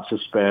go out and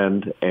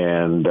suspend,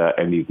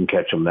 and you can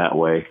catch them that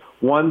way.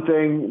 One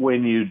thing,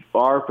 when you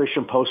are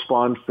fishing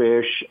post-spawn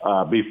fish,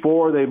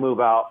 before they move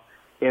out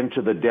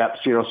into the depths,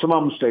 some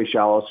of them stay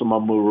shallow, some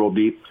of them move real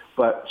deep,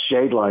 but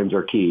shade lines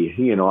are key.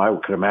 I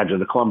can imagine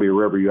the Columbia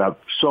River, you have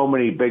so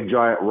many big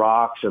giant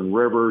rocks and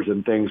rivers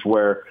and things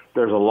where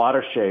there's a lot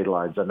of shade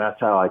lines, and that's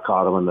how I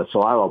caught them in the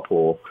Celilo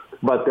pool.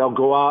 But they'll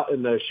go out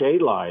in the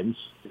shade lines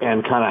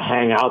and kind of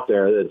hang out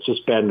there and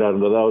suspend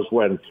under those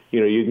when,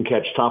 you can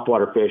catch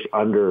topwater fish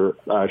under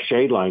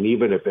shade line.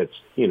 Even if it's,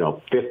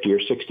 50 or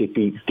 60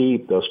 feet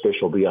deep, those fish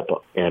will be up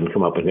and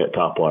come up and hit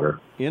topwater.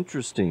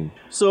 Interesting.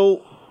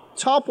 So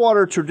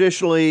topwater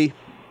traditionally,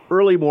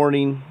 early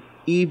morning,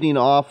 evening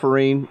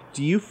offering.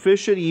 Do you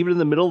fish it even in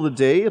the middle of the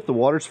day if the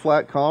water's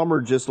flat, calm,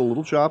 or just a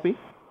little choppy?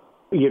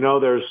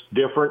 There's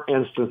different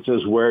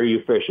instances where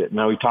you fish it.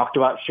 Now, we talked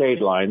about shade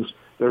lines.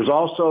 There's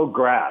also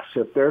grass.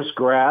 If there's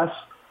grass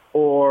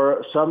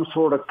or some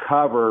sort of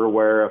cover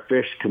where a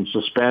fish can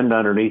suspend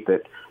underneath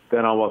it,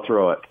 then I will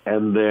throw it.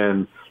 And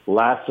then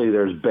lastly,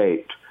 there's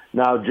bait.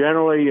 Now,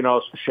 generally,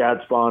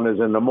 shad spawn is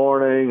in the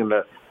morning, and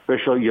the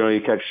fish will,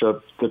 you catch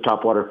the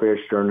topwater fish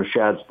during the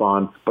shad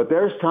spawn. But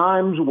there's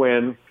times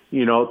when,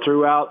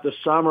 throughout the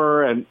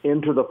summer and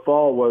into the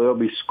fall where there'll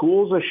be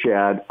schools of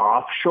shad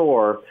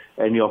offshore,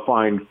 and you'll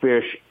find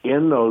fish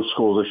in those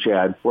schools of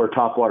shad where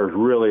topwater is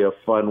really a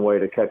fun way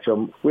to catch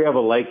them. We have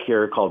a lake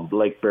here called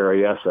Lake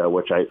Berryessa,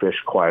 which I fish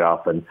quite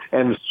often.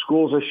 And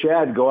schools of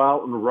shad go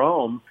out and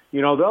roam,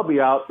 they'll be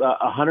out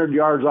 100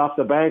 yards off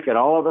the bank, and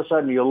all of a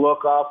sudden you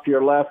look off to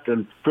your left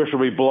and fish will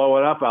be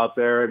blowing up out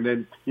there, and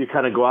then you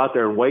kind of go out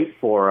there and wait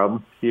for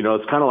them.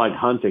 It's kind of like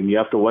hunting. You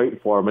have to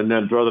wait for them and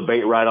then throw the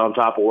bait right on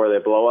top of where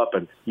they blow up,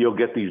 and you'll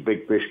get these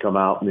big fish come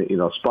out,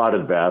 and,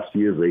 spotted bass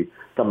usually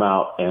come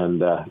out and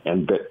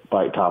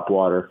bite top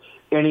water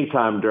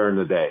anytime during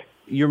the day.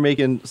 You're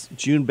making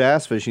June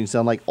bass fishing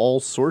sound like all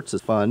sorts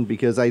of fun,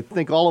 because I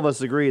think all of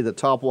us agree that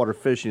topwater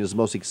fishing is the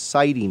most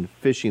exciting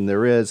fishing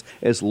there is,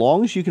 as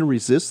long as you can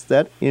resist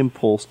that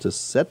impulse to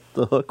set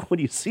the hook when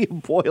you see them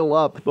boil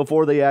up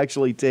before they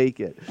actually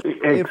take it.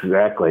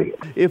 Exactly.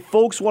 If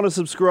folks want to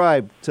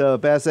subscribe to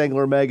Bass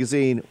Angler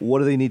Magazine, what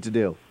do they need to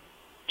do?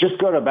 Just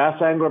go to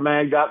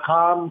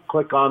bassanglermag.com,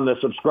 click on the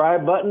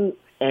subscribe button,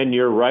 and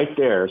you're right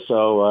there.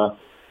 So,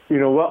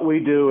 what we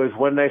do is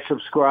when they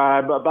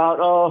subscribe,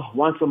 about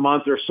once a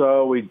month or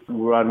so, we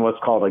run what's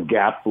called a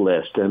gap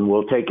list, and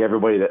we'll take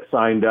everybody that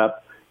signed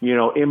up,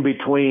 in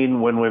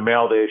between when we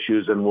mail the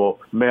issues, and we'll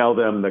mail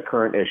them the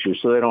current issue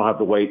so they don't have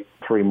to wait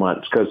 3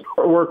 months. Because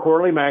we're a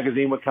quarterly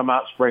magazine. We come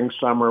out spring,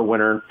 summer,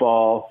 winter, and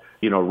fall,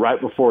 right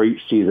before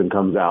each season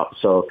comes out.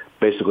 So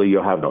basically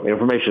you'll have no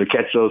information to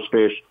catch those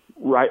fish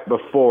right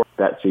before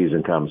that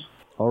season comes.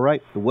 All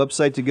right, the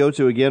website to go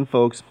to again,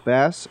 folks,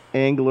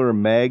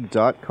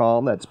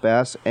 bassanglermag.com. That's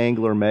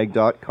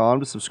bassanglermag.com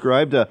to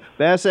subscribe to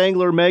Bass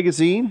Angler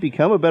Magazine,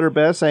 become a better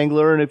bass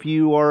angler, and if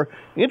you are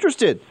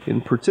interested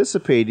in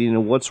participating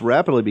in what's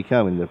rapidly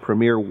becoming the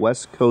premier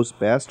West Coast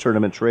Bass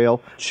Tournament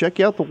Trail, check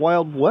out the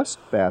Wild West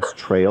Bass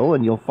Trail,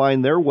 and you'll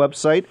find their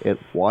website at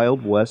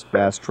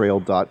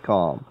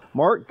wildwestbasstrail.com.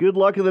 Mark, good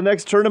luck in the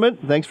next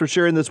tournament. Thanks for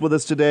sharing this with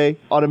us today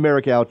on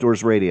America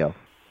Outdoors Radio.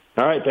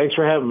 All right, thanks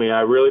for having me.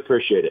 I really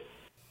appreciate it.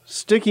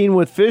 Sticking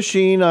with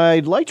fishing,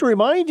 I'd like to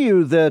remind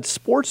you that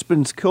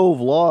Sportsman's Cove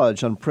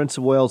Lodge on Prince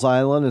of Wales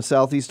Island in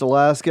southeast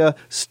Alaska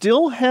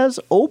still has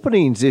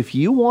openings. If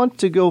you want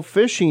to go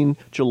fishing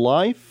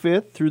July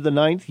 5th through the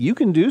 9th, you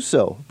can do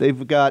so.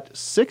 They've got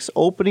 6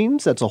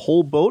 openings. That's a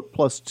whole boat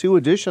plus 2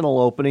 additional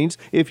openings.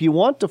 If you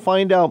want to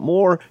find out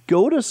more,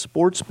 go to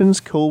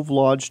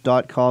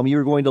sportsmanscovelodge.com.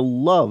 You're going to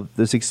love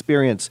this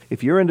experience.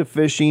 If you're into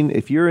fishing,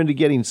 if you're into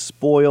getting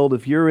spoiled,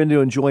 if you're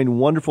into enjoying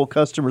wonderful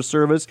customer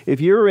service,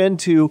 if you're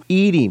into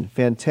eating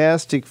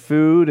fantastic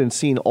food and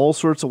seeing all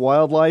sorts of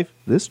wildlife,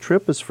 this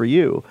trip is for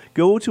you.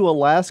 Go to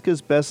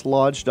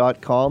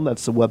alaskasbestlodge.com.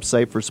 That's the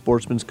website for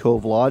Sportsman's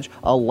Cove Lodge.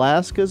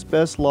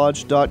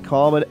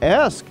 alaskasbestlodge.com, and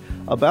ask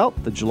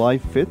about the July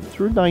 5th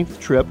through 9th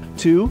trip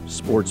to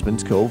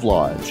Sportsman's Cove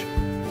Lodge.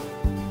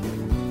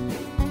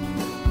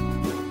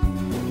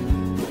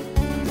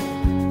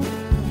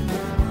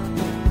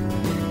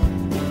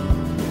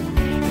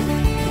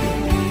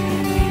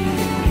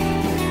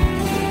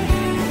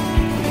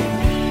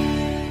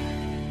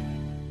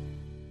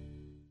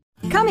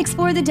 Come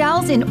explore the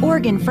Dalles in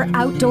Oregon for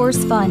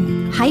outdoors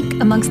fun. Hike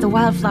amongst the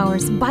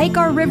wildflowers, bike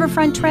our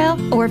riverfront trail,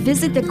 or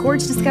visit the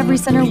Gorge Discovery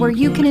Center where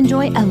you can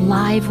enjoy a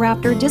live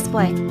raptor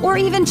display, or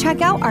even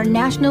check out our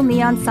National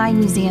Neon Sign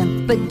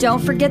Museum. But don't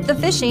forget the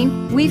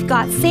fishing. We've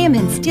got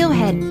salmon,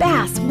 steelhead,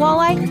 bass,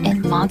 walleye,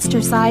 and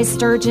monster-sized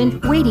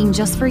sturgeon waiting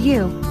just for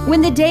you.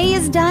 When the day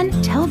is done,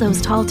 tell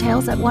those tall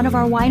tales at one of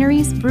our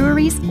wineries,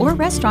 breweries, or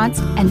restaurants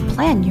and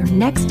plan your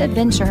next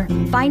adventure.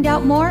 Find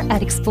out more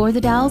at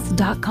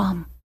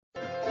explorethedalles.com.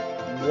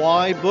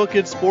 Why book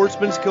at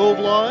Sportsman's Cove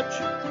Lodge?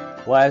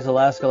 Why is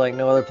Alaska like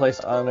no other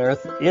place on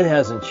Earth? It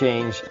hasn't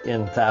changed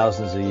in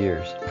thousands of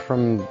years.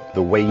 From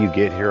the way you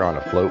get here on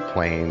a float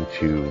plane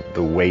to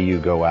the way you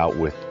go out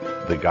with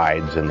the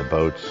guides and the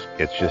boats,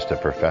 it's just a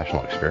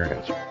professional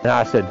experience. And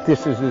I said,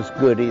 this is as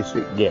good as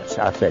it gets.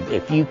 I said,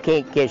 if you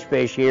can't catch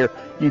fish here,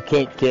 you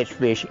can't catch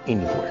fish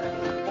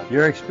anywhere.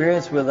 Your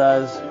experience with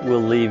us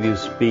will leave you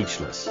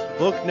speechless.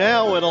 Book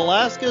now at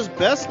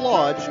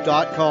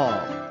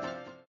alaskasbestlodge.com.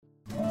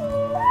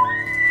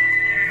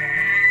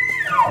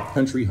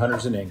 Country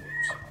hunters and anglers.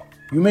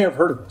 You may have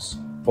heard of us,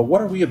 but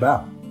what are we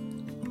about?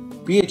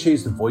 BHA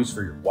is the voice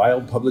for your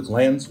wild public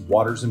lands,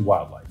 waters, and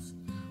wildlife.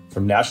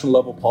 From national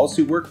level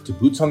policy work to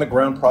boots on the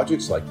ground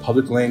projects like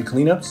public land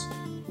cleanups,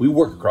 we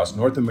work across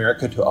North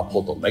America to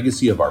uphold the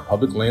legacy of our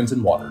public lands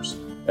and waters,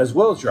 as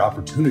well as your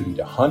opportunity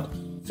to hunt,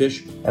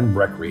 fish, and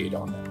recreate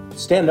on them.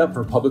 Stand up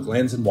for public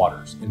lands and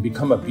waters and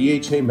become a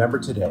BHA member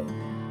today.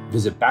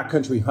 Visit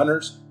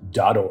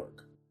backcountryhunters.org.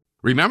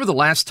 Remember the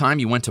last time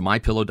you went to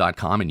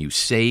MyPillow.com and you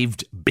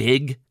saved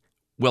big?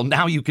 Well,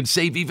 now you can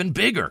save even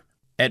bigger.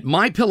 At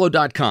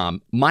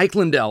MyPillow.com, Mike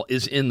Lindell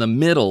is in the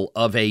middle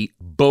of a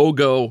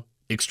BOGO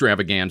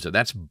extravaganza.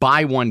 That's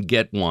buy one,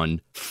 get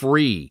one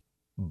free.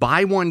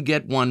 Buy one,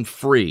 get one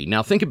free.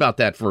 Now think about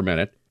that for a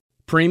minute.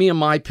 Premium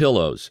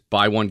MyPillows,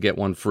 buy one, get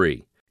one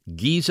free.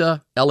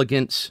 Giza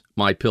Elegance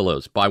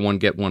MyPillows, buy one,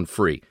 get one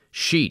free.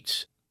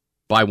 Sheets,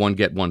 buy one,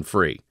 get one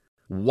free.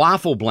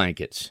 Waffle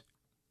blankets.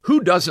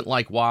 Who doesn't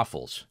like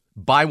waffles?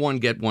 Buy one,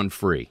 get one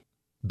free.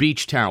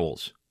 Beach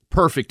towels.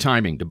 Perfect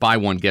timing to buy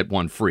one, get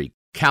one free.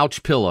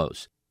 Couch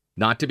pillows.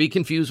 Not to be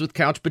confused with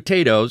couch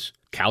potatoes.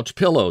 Couch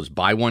pillows.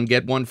 Buy one,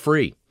 get one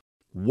free.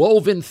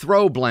 Woven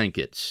throw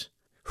blankets.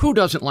 Who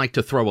doesn't like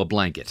to throw a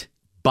blanket?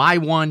 Buy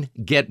one,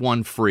 get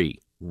one free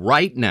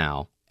right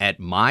now at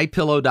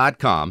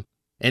MyPillow.com.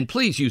 And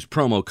please use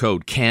promo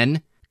code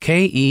KEN,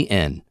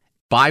 K-E-N.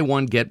 Buy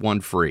one, get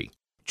one free.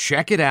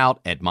 Check it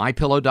out at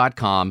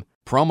MyPillow.com,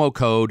 promo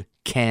code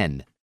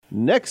KEN.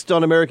 Next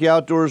on America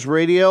Outdoors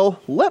Radio,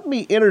 let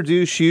me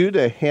introduce you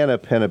to Hannah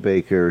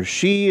Pennebaker.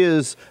 She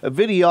is a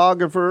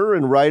videographer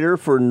and writer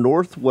for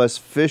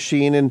Northwest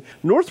Fishing, and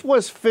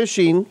Northwest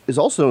Fishing is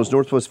also known as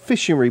Northwest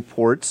Fishing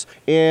Reports,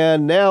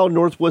 and now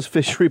Northwest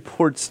Fishing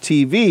Reports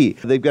TV.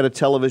 They've got a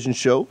television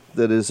show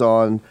that is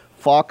on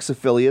Fox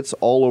affiliates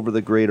all over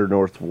the greater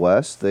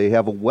Northwest. They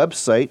have a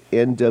website,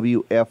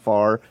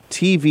 nwfrtv.com,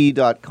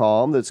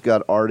 that's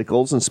got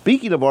articles. And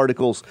speaking of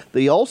articles,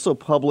 they also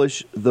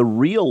publish the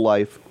Real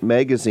Life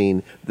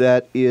magazine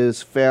that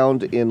is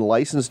found in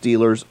licensed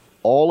dealers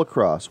all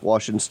across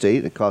Washington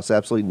State. It costs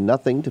absolutely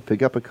nothing to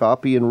pick up a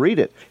copy and read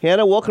it.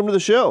 Hannah, welcome to the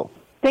show.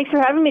 Thanks for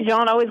having me,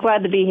 John. Always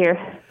glad to be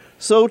here.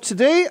 So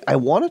today I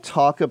want to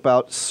talk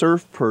about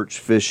surf perch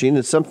fishing.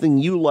 It's something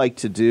you like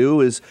to do,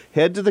 is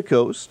head to the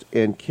coast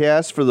and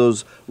cast for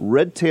those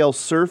red-tailed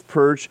surf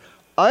perch.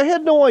 I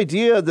had no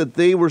idea that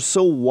they were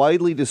so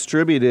widely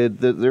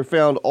distributed, that they're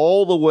found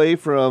all the way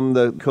from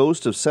the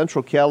coast of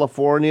Central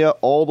California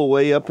all the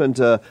way up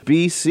into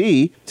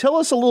BC. Tell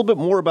us a little bit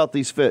more about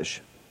these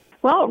fish.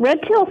 Well,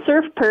 red-tailed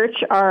surf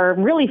perch are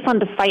really fun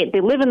to fight.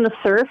 They live in the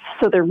surf,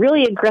 so they're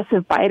really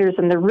aggressive biters,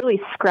 and they're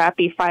really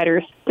scrappy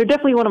fighters. They're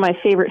definitely one of my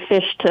favorite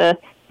fish to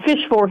fish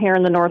for here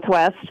in the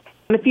Northwest.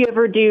 If you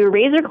ever do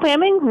razor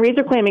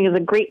clamming is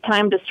a great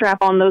time to strap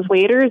on those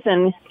waders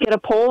and get a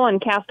pole and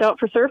cast out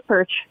for surf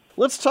perch.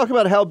 Let's talk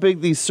about how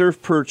big these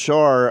surf perch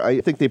are. I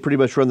think they pretty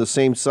much run the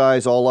same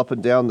size all up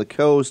and down the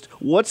coast.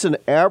 What's an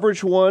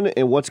average one,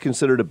 and what's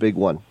considered a big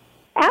one?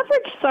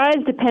 Average size,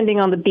 depending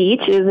on the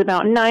beach, is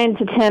about 9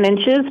 to 10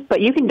 inches,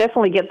 but you can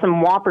definitely get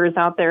some whoppers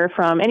out there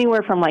from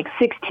anywhere from like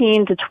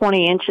 16 to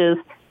 20 inches.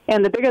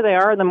 And the bigger they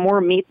are, the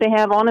more meat they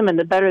have on them, and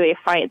the better they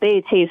fight.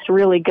 They taste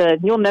really good.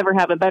 You'll never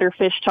have a better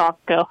fish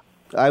taco.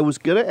 I was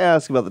going to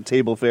ask about the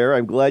table fare.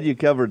 I'm glad you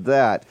covered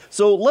that.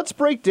 So let's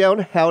break down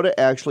how to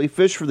actually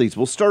fish for these.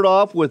 We'll start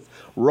off with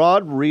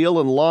rod, reel,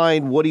 and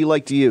line. What do you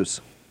like to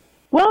use?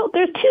 Well,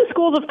 there's two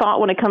schools of thought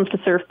when it comes to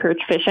surf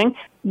perch fishing.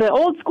 The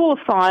old school of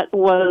thought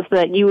was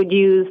that you would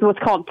use what's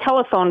called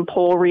telephone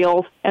pole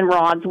reels and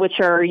rods, which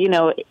are,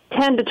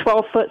 10 to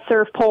 12-foot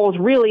surf poles,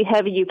 really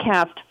heavy. You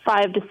cast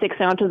 5 to 6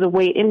 ounces of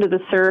weight into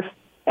the surf.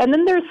 And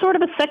then there's sort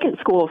of a second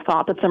school of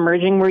thought that's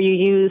emerging where you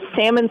use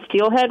salmon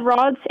steelhead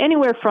rods,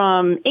 anywhere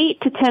from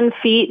 8 to 10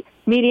 feet,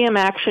 medium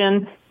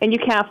action, and you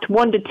cast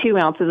 1 to 2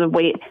 ounces of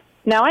weight.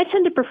 Now, I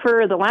tend to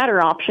prefer the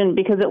latter option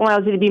because it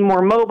allows you to be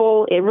more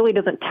mobile. It really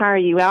doesn't tire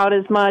you out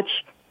as much.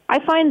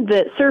 I find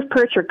that surf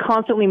perch are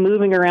constantly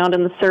moving around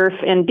in the surf,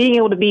 and being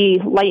able to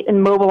be light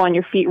and mobile on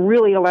your feet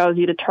really allows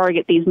you to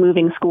target these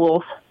moving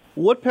schools.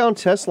 What pound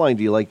test line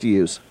do you like to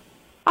use?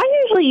 I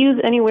usually use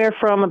anywhere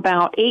from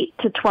about 8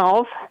 to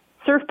 12.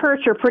 Surf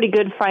perch are pretty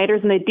good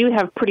fighters, and they do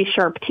have pretty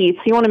sharp teeth,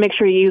 so you want to make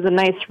sure you use a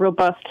nice,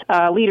 robust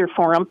leader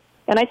for them.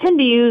 And I tend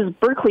to use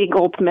Berkley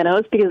gulp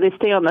minnows because they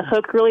stay on the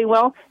hook really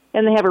well,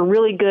 and they have a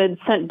really good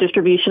scent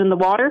distribution in the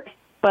water.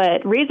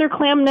 But razor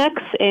clam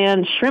necks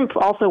and shrimp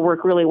also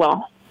work really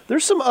well.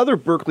 There's some other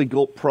Berkley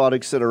gulp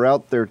products that are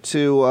out there,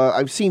 too.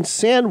 I've seen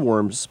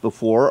sandworms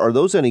before. Are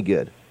those any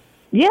good?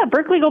 Yeah,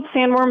 Berkley gulp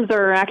sandworms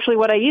are actually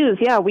what I use.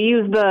 Yeah, we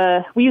use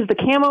the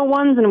camo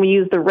ones, and we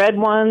use the red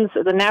ones,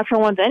 the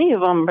natural ones. Any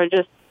of them are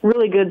just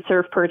really good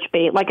surf perch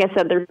bait. Like I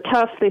said, they're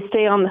tough. They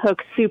stay on the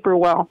hook super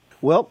well.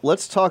 Well,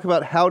 let's talk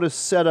about how to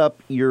set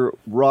up your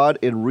rod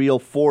and reel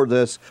for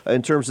this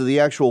in terms of the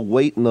actual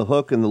weight and the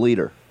hook and the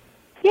leader.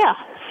 Yeah,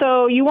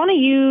 so you want to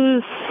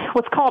use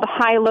what's called a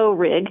high-low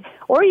rig,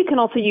 or you can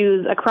also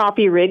use a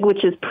crappie rig,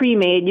 which is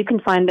pre-made. You can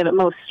find them at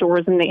most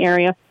stores in the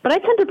area. But I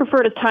tend to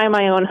prefer to tie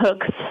my own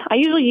hooks. I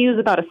usually use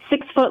about a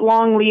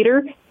 6-foot-long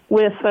leader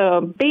with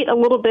bait a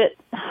little bit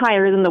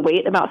higher than the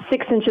weight, about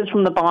 6 inches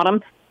from the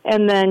bottom,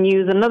 and then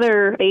use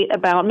another bait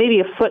about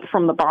maybe a foot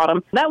from the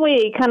bottom. That way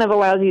it kind of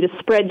allows you to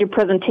spread your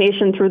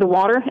presentation through the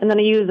water. And then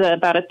I use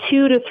about a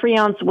 2 to 3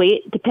 ounce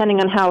weight,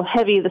 depending on how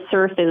heavy the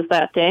surf is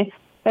that day.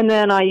 And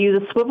then I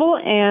use a swivel,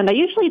 and I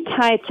usually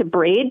tie it to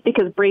braid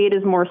because braid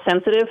is more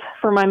sensitive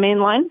for my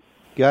main line.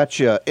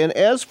 Gotcha. And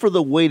as for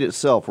the weight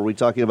itself, are we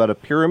talking about a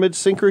pyramid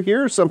sinker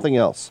here or something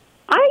else?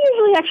 I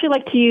usually actually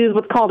like to use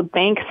what's called a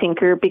bank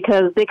sinker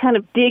because they kind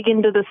of dig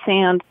into the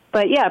sand.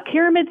 But yeah,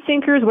 pyramid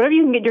sinkers, whatever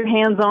you can get your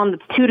hands on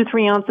that's 2 to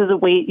 3 ounces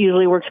of weight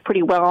usually works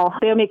pretty well.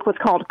 They make what's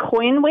called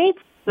coin weights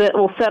that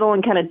will settle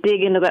and kind of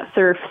dig into that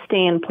surf,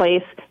 stay in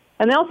place.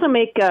 And they also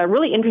make a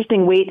really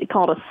interesting weight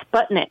called a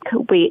Sputnik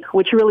weight,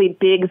 which really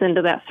digs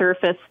into that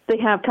surface. They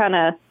have kind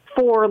of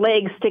 4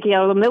 legs sticking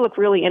out of them. They look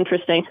really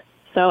interesting.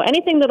 So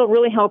anything that'll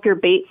really help your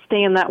bait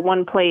stay in that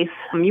one place.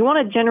 You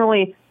want to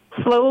generally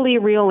slowly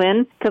reel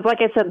in because,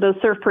 like I said, those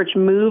surf perch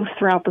move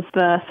throughout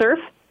the surf.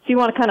 So you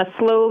want to kind of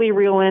slowly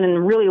reel in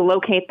and really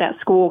locate that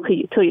school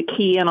till you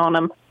key in on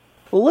them.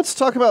 Well, let's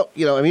talk about,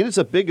 it's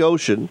a big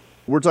ocean.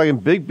 We're talking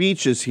big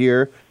beaches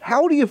here.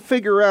 How do you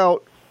figure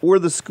out where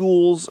the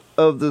schools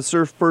of the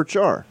surf perch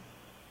are?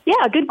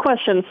 Yeah, good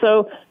question.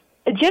 So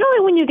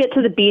generally when you get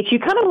to the beach, you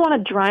kind of want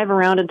to drive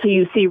around until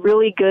you see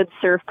really good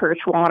surf perch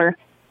water.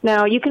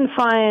 Now, you can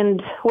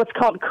find what's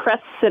called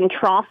crests and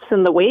troughs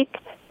in the wake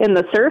in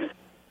the surf.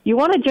 You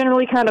want to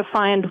generally kind of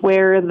find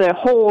where the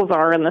holes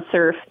are in the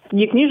surf.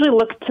 You can usually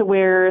look to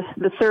where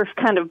the surf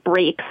kind of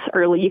breaks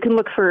early. You can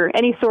look for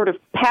any sort of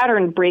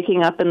pattern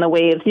breaking up in the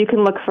waves. You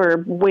can look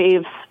for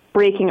waves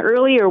breaking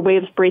early or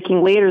waves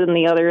breaking later than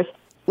the others.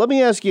 Let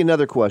me ask you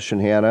another question,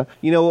 Hannah.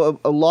 You know,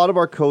 a lot of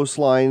our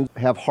coastlines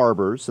have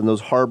harbors, and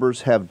those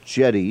harbors have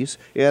jetties.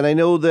 And I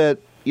know that,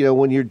 you know,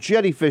 when you're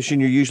jetty fishing,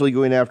 you're usually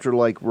going after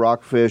like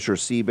rockfish or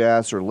sea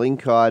bass or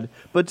lingcod.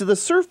 But to the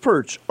surf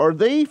perch, are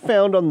they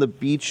found on the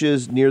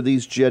beaches near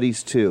these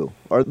jetties too?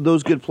 Are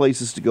those good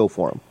places to go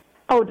for them?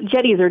 Oh,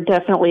 jetties are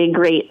definitely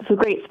great. It's a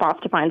great spots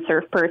to find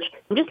surf perch.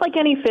 Just like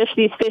any fish,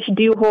 these fish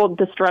do hold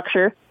the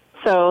structure.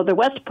 So the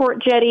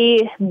Westport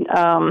jetty,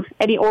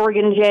 any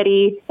Oregon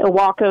jetty,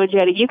 Ilwaco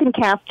jetty, you can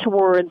cast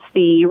towards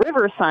the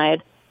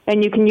riverside,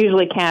 and you can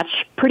usually catch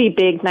pretty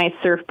big, nice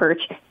surf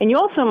perch. And you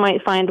also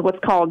might find what's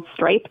called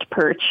striped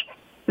perch.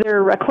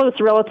 They're a close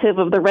relative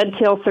of the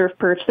red-tail surf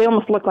perch. They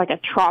almost look like a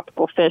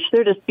tropical fish.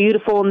 They're just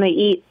beautiful, and they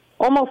eat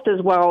almost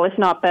as well, if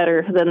not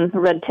better, than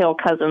red-tail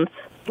cousins.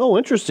 Oh,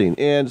 interesting.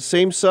 And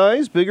same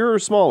size, bigger or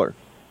smaller?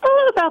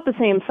 About the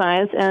same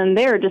size, and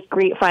they're just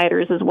great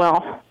fighters as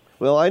well.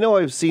 Well, I know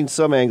I've seen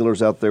some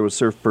anglers out there with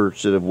surf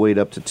perch that have weighed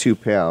up to 2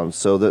 pounds,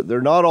 so that they're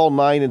not all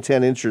 9 and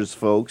 10 inches,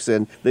 folks,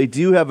 and they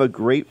do have a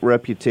great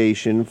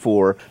reputation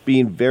for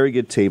being very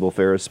good table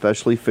fare,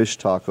 especially fish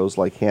tacos,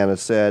 like Hannah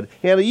said.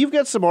 Hannah, you've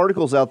got some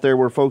articles out there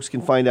where folks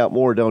can find out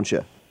more, don't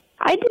you?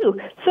 I do.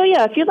 So,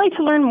 yeah, if you'd like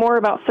to learn more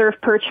about surf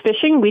perch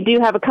fishing, we do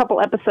have a couple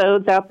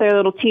episodes out there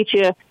that'll teach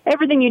you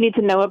everything you need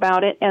to know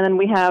about it, and then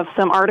we have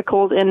some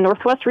articles in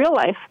Northwest Real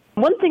Life.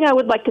 One thing I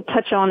would like to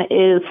touch on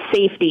is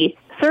safety.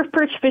 Surf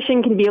perch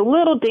fishing can be a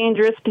little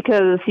dangerous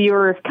because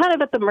you're kind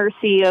of at the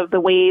mercy of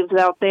the waves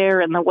out there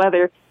and the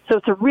weather. So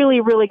it's a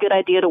really, really good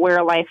idea to wear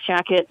a life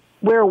jacket,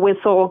 wear a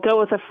whistle, go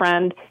with a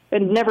friend,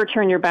 and never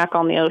turn your back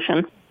on the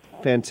ocean.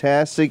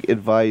 Fantastic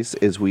advice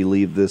as we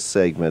leave this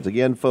segment.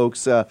 Again,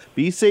 folks,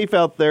 be safe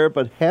out there,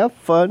 but have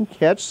fun.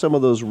 Catch some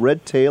of those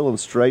red tail and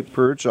striped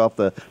perch off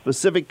the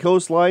Pacific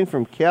coastline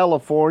from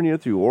California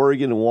through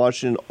Oregon and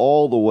Washington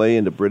all the way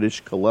into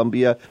British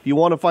Columbia. If you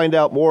want to find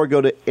out more,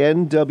 go to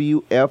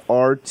nwfrtv.com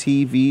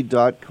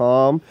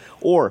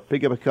or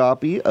pick up a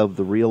copy of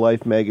the Real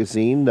Life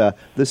magazine.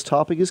 This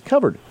topic is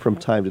covered from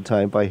time to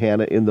time by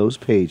Hannah in those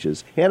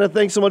pages. Hannah,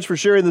 thanks so much for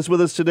sharing this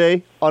with us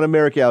today on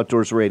America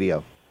Outdoors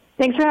Radio.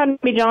 Thanks for having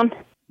me, John.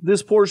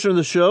 This portion of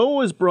the show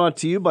is brought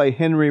to you by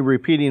Henry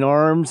Repeating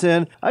Arms,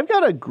 and I've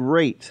got a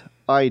great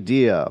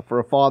idea for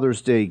a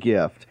Father's Day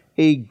gift.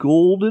 A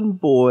Golden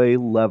Boy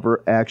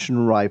lever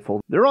action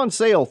rifle. They're on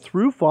sale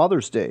through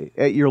Father's Day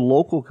at your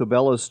local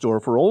Cabela's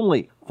store for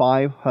only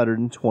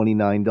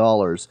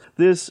 $529.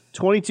 This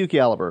 22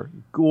 caliber,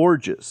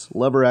 gorgeous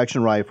lever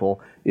action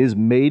rifle is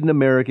made in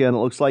America, and it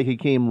looks like it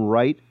came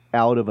right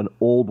out of an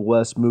Old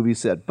West movie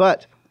set.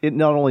 But it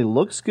not only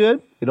looks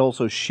good, it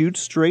also shoots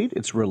straight,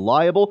 it's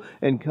reliable,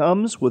 and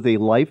comes with a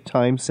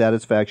lifetime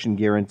satisfaction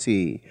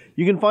guarantee.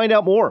 You can find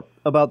out more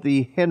about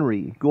the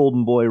Henry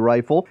Golden Boy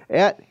rifle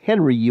at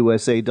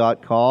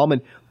henryusa.com,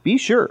 and be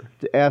sure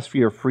to ask for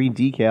your free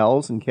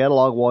decals and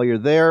catalog while you're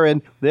there,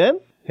 and then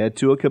head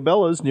to a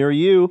Cabela's near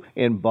you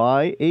and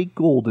buy a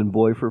Golden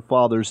Boy for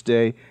Father's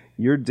Day.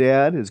 Your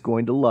dad is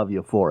going to love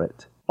you for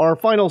it. Our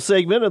final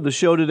segment of the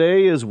show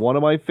today is one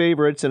of my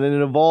favorites, and it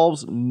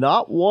involves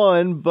not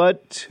one,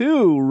 but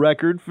two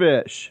record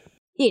fish.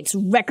 It's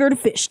record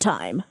fish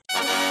time.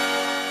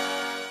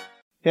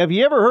 Have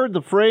you ever heard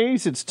the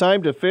phrase, it's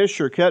time to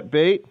fish or cut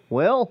bait?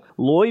 Well,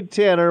 Lloyd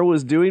Tanner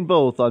was doing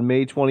both on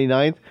May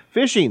 29th,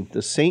 fishing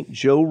the St.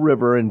 Joe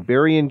River in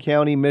Berrien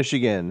County,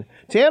 Michigan.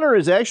 Tanner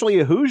is actually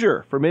a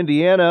Hoosier from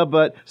Indiana,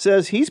 but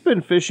says he's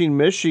been fishing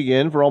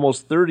Michigan for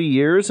almost 30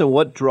 years, and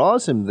what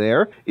draws him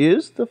there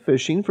is the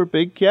fishing for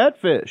big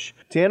catfish.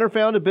 Tanner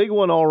found a big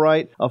one, all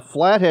right, a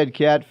flathead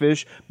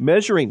catfish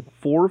measuring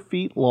 4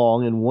 feet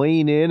long and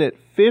weighing in at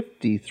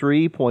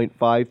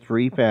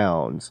 53.53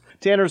 pounds.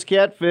 Tanner's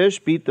catfish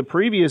beat the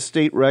previous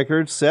state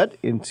record set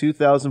in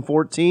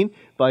 2014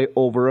 by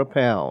over a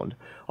pound.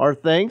 Our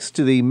thanks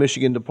to the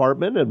Michigan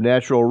Department of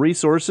Natural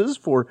Resources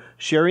for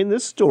sharing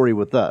this story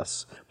with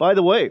us. By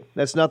the way,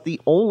 that's not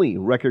the only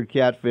record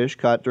catfish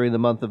caught during the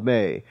month of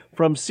May.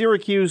 From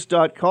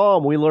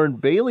Syracuse.com, we learned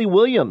Bailey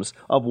Williams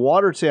of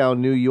Watertown,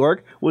 New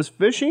York, was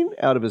fishing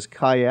out of his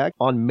kayak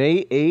on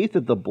May 8th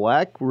at the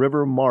Black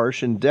River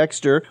Marsh in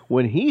Dexter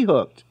when he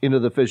hooked into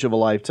the fish of a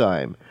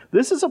lifetime.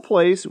 This is a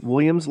place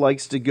Williams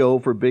likes to go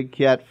for big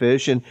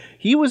catfish, and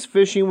he was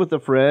fishing with a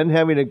friend,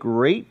 having a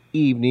great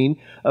evening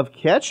of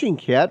catching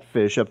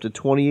catfish up to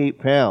 28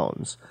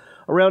 pounds.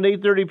 Around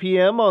 8:30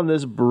 p.m. on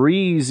this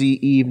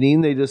breezy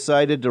evening, they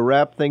decided to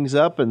wrap things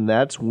up, and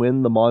that's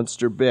when the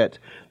monster bit.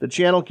 The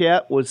channel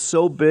cat was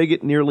so big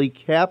it nearly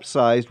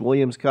capsized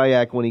Williams'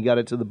 kayak when he got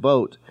it to the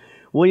boat.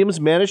 Williams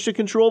managed to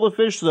control the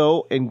fish,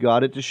 though, and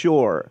got it to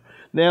shore.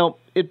 Now,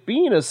 it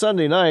being a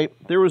Sunday night,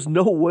 there was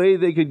no way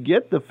they could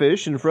get the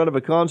fish in front of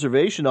a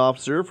conservation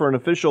officer for an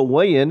official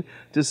weigh-in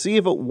to see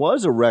if it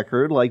was a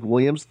record like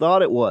Williams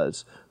thought it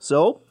was.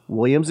 So,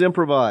 Williams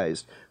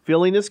improvised,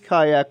 filling his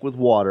kayak with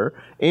water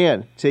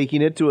and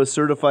taking it to a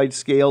certified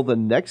scale the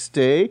next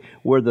day,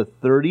 where the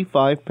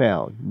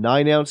 35-pound,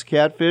 9-ounce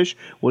catfish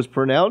was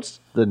pronounced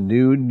the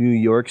new New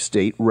York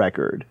State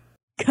record.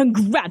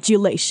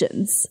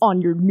 Congratulations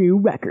on your new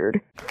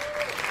record.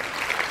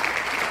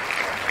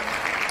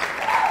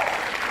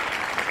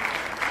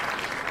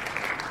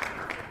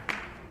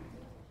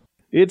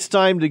 It's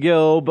time to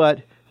go,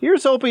 but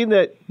here's hoping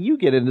that you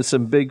get into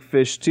some big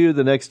fish too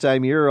the next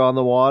time you're on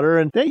the water,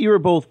 and that you are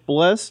both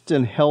blessed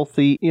and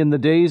healthy in the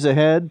days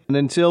ahead. And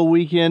until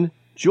we can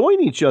join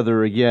each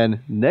other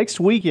again next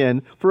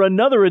weekend for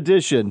another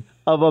edition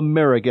of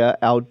America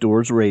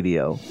Outdoors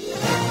Radio.